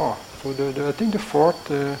it's 4. So I think the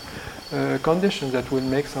 4th condition that will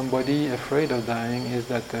make somebody afraid of dying is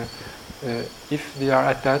that if they are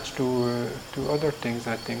attached to other things,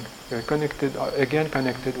 I think, connected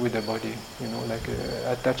with the body, like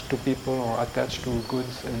attached to people or attached to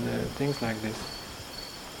goods and things like this.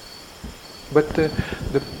 But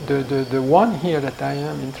the one here that I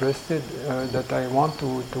am interested, that I want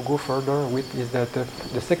to go further with, is that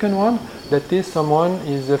the second one, that is someone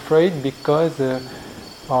is afraid because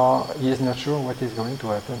he is not sure what is going to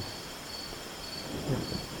happen.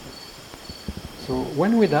 So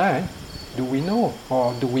when we die, do we know,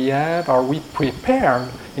 or are we prepared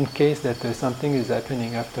in case that something is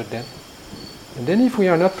happening after death? And then if we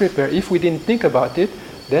are not prepared, if we didn't think about it,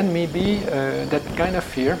 then maybe that kind of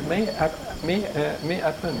fear may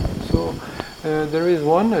happen. So there is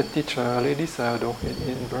one teacher, Lady Sayadaw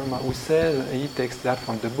in Burma, who says, he takes that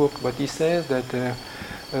from the book, but he says that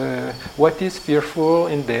what is fearful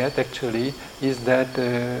in death actually is that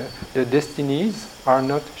the destinies are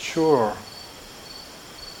not sure.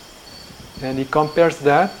 And he compares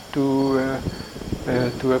that to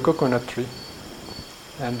a coconut tree.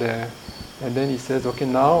 And And then he says, okay,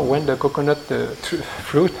 now when the coconut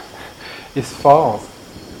fruit is falls,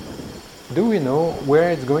 do we know where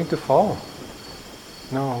it's going to fall?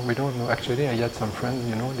 No, we don't know. Actually, I had some friends,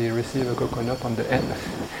 they receive a coconut on the end.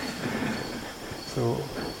 So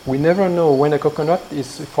we never know when a coconut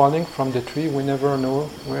is falling from the tree, we never know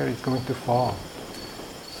where it's going to fall.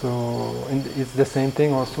 So and it's the same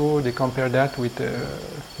thing also, they compare that with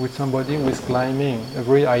somebody who is climbing a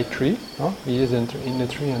very high tree. No? He is in the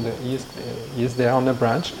tree and he is there on a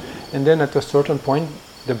branch. And then at a certain point,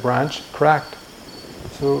 the branch cracked.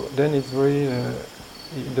 So then it's very,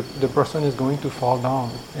 the person is going to fall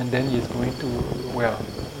down, and then he's going to,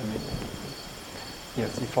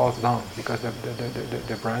 yes, he falls down because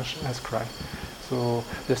the branch has cracked. So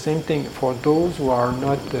the same thing for those who are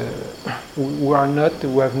not, who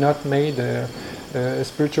have not made a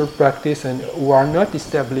spiritual practice and who are not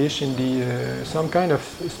established in the some kind of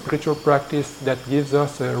spiritual practice that gives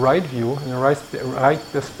us a right view and a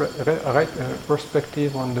right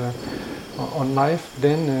perspective on life,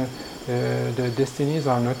 then the destinies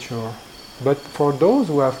are not sure. But for those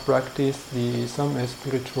who have practiced some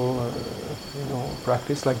spiritual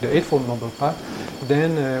practice, like the Eightfold Noble Path,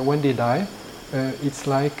 then when they die, it's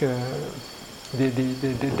like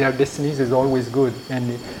their destinies is always good,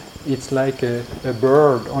 and it's like a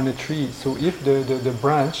bird on a tree. So if the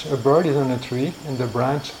branch, a bird is on a tree and the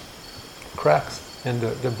branch cracks and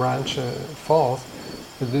the branch falls,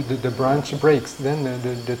 the branch breaks, then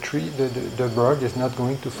the bird is not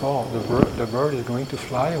going to fall. The bird is going to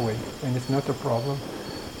fly away, and it's not a problem.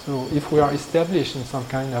 So if we are established in some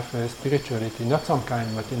kind of spirituality, not some kind,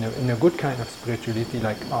 but in a good kind of spirituality,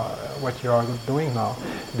 like what you are doing now,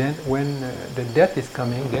 then when the death is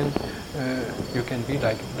coming, then you can be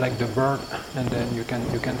like the bird, and then you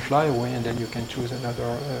can fly away, and then you can choose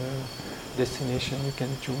another destination. You can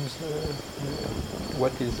choose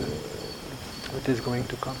what is going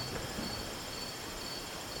to come.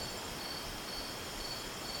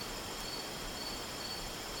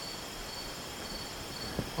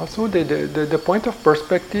 Also, the point of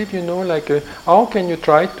perspective, how can you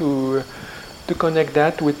try to connect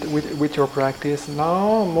that with your practice?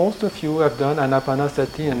 Now, most of you have done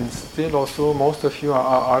Anapanasati, and still also most of you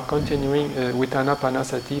are continuing with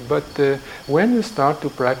Anapanasati. But when you start to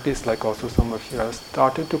practice, like also some of you have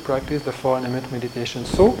started to practice the four-element meditation,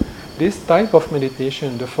 so this type of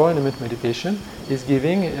meditation, the four-element meditation, is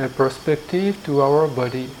giving a perspective to our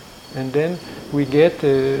body, and then we get.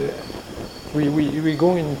 We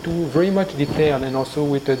go into very much detail, and also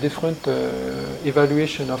with a different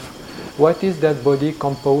evaluation of what is that body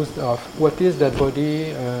composed of, what is that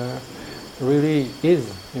body really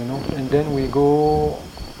is, and then we go,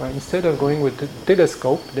 instead of going with the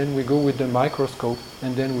telescope, then we go with the microscope,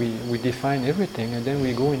 and then we define everything, and then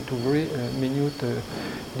we go into very minute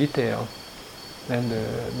detail. And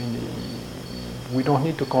we don't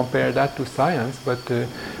need to compare that to science, but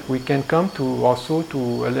we can come also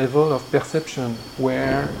to a level of perception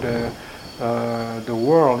where the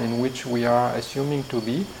world in which we are assuming to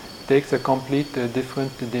be takes a complete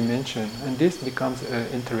different dimension, and this becomes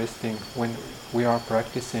interesting when we are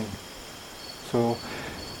practicing. So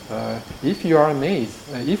if we are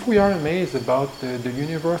amazed about the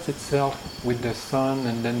universe itself, with the sun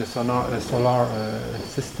and then the solar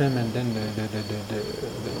system, and then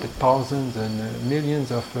the thousands and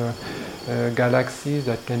millions of galaxies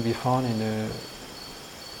that can be found in the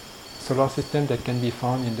solar system, that can be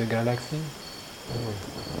found in the galaxy,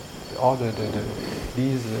 all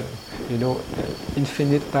these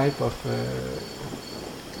infinite type of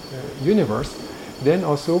universe, then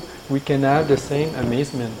also we can have the same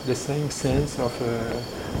amazement, the same sense of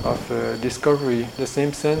discovery, the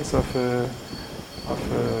same sense of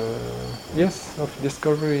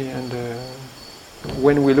discovery, and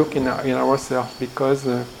when we look in ourselves, because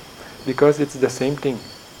it's the same thing.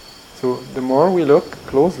 So the more we look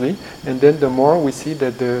closely, and then the more we see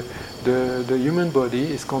that the human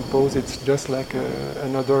body is composed, it's just like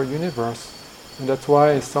another universe. And that's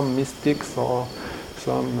why some mystics or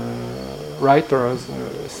some writers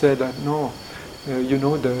say that no,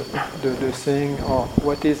 the saying,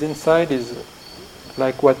 what is inside is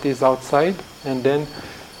like what is outside, and then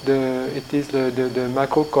it is the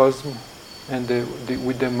macrocosm, and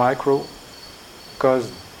with the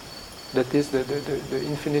microcosm, that is the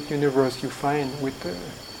infinite universe you find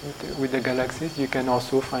with the galaxies. You can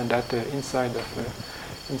also find that inside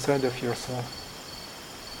of yourself.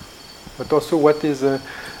 But also, what is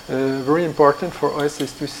very important for us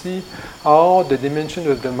is to see how the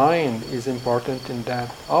dimension of the mind is important in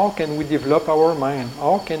that. How can we develop our mind?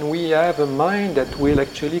 How can we have a mind that will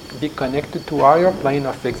actually be connected to higher plane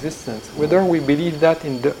of existence? Whether we believe that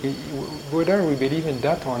whether we believe in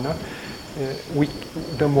that or not,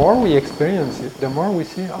 the more we experience it, the more we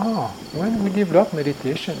see, when we develop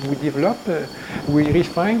meditation, we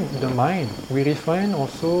refine the mind, we refine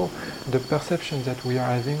also the perceptions that we are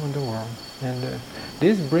having on the world. And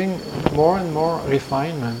this brings more and more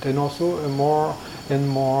refinement, and also a more and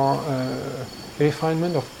more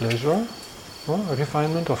refinement of pleasure,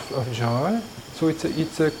 refinement of joy. So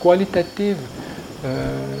it's a qualitative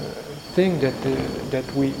thing that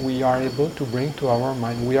we are able to bring to our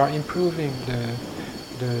mind. We are improving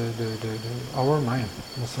our mind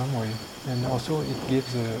in some way, and also it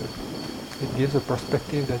gives a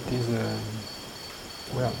perspective that is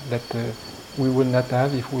that we will not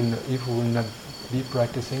have if we will not be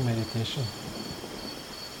practicing meditation.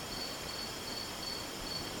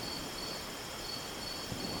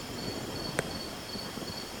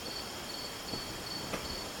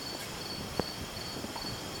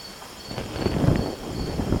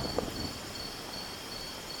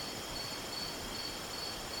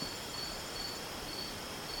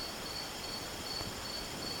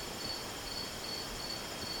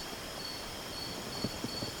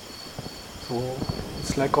 So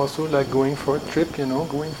it's like also like going for a trip,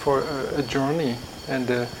 going for a journey.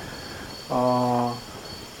 And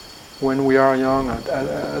when we are young,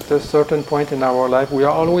 at a certain point in our life, we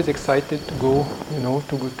are always excited to go,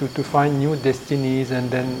 to find new destinies,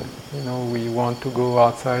 and then, we want to go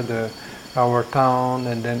outside our town,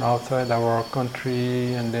 and then outside our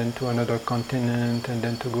country, and then to another continent, and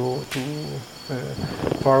then to go to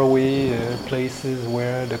faraway places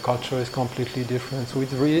where the culture is completely different. So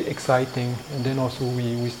it's really exciting. And then also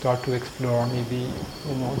we start to explore maybe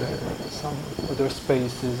some other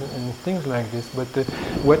spaces and things like this. But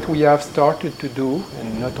what we have started to do,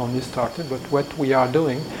 and not only started, but what we are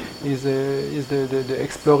doing is the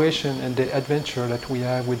exploration and the adventure that we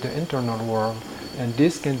have with the internal world. And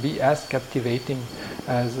this can be as captivating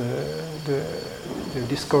as the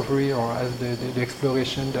discovery, or as the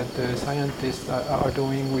exploration that the scientists are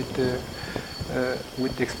doing with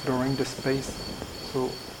exploring the space. So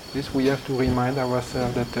this we have to remind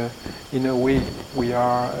ourselves that in a way we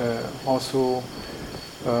are also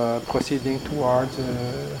proceeding towards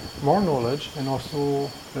more knowledge, and also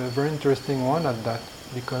a very interesting one at that,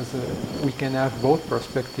 because we can have both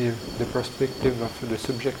perspectives, the perspective of the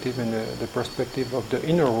subjective and the perspective of the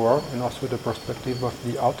inner world, and also the perspective of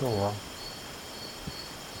the outer world.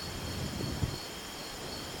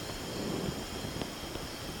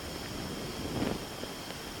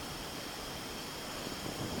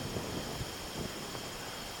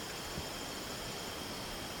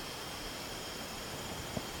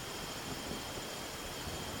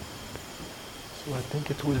 So I think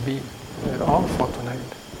it will be all for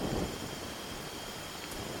tonight.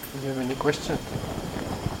 Do you have any questions? What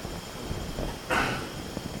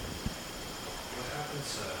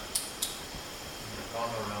happens in the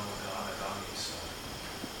Burma realm with the Anagamis?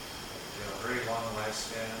 They have a very long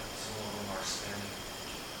lifespan. Some of them are spending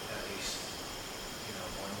at least,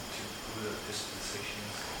 1 to 2 Buddha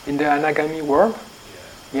dispensations. In the Anagami world?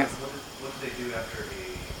 Yeah. Yes. What do they do after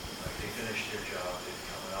they finish their job? They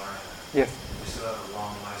become an arahant. Yes. They still have a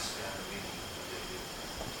long lifespan, meaning what they do.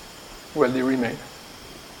 Well, they remain.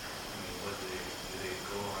 What do they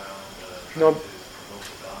go around No. trying to promote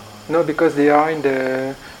the Dhamma? No, because they are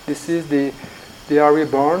they are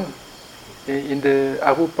reborn in the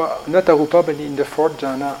Arupa, not Arupa, but in the fourth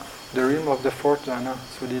jhana, the realm of the fourth jhana.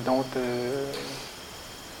 So they don't.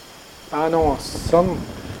 No, some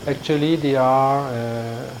actually they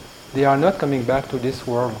are not coming back to this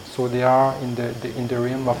world. So they are in the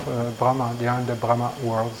realm of Brahma. They are in the Brahma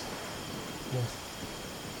worlds. Yes.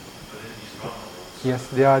 But in these Brahma worlds, Yes,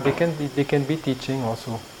 they can be teaching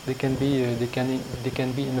also. They can be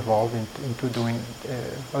involved into doing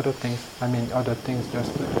other things. I mean, other things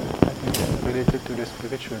just related to the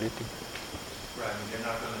spirituality. right? They're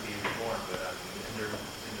not going to be reborn, but in the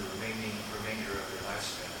remainder of their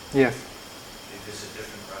lifespan, Yes. they visit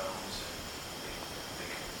different realms and they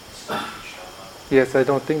can still teach Dhamma. Yes, I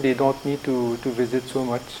don't think they don't need to visit so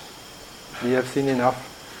much. They have seen enough.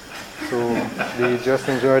 So they just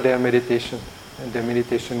enjoy their meditation, and their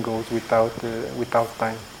meditation goes without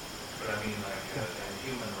time. But in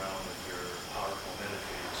human realm, if you're powerful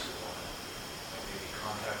meditators who want to maybe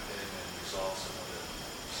contact them and resolve some of the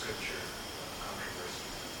scripture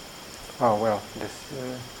controversies. Oh well,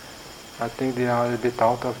 I think they are a bit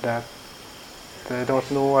out of that I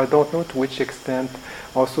don't know to which extent.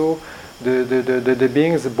 Also, the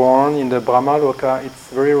beings born in the Brahma Loka, it's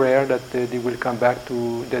very rare that they will come back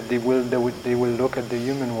to, that they will look at the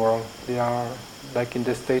human world. They are like in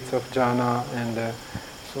the states of jhana, and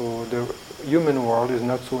so the human world is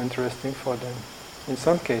not so interesting for them. In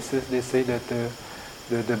some cases, they say that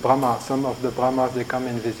the Brahma, some of the Brahmas, they come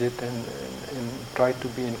and visit and try to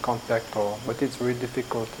be in contact, but it's very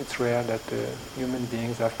difficult. It's rare that human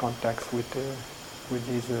beings have contacts with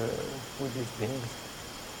these beings.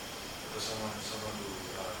 For someone who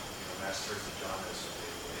masters the jhanas, would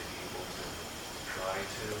they be able to try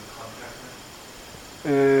to contact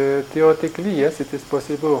them? Theoretically, yes, it is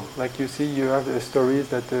possible. Like you see, you have stories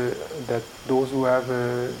that those who have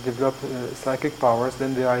developed psychic powers,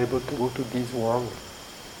 then they are able to go to these worlds.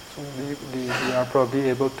 So they are probably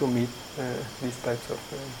able to meet these types of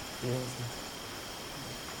beings.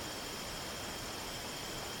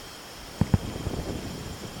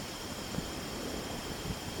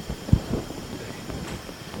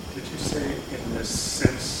 Did you say in the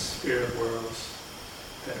sense spirit worlds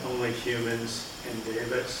that only humans and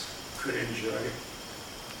devas could enjoy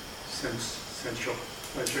sensual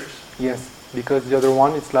pleasures? Yes, because the other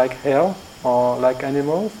one is like hell, or like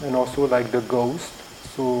animals, and also like the ghost.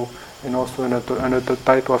 So, and also another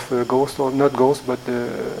type of ghost, or not ghost, but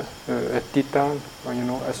a titan, or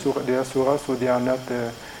asura, the asura. So they are not.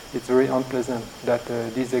 It's very unpleasant that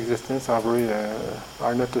these existences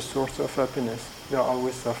are not a source of happiness. They are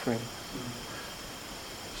always suffering.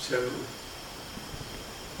 So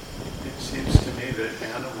it seems to me that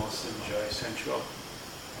animals enjoy sensual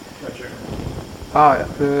pleasure.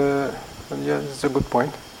 Yeah, that's a good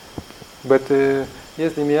point. But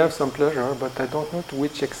yes, they may have some pleasure, but I don't know to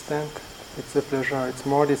which extent it's a pleasure. It's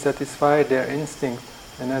more they satisfy their instinct,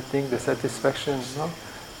 and I think the satisfaction, no?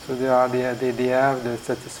 So they have the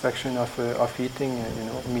satisfaction of eating,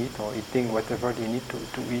 meat, or eating whatever they need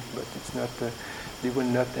to eat, but it's not. They will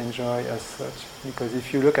not enjoy as such, because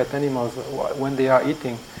if you look at animals, when they are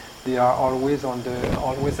eating, they are always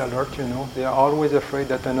always alert. They are always afraid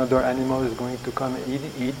that another animal is going to come and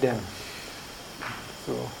eat them.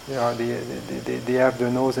 So they have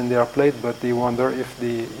their nose in their plate, but they wonder if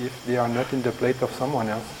they are not in the plate of someone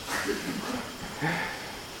else.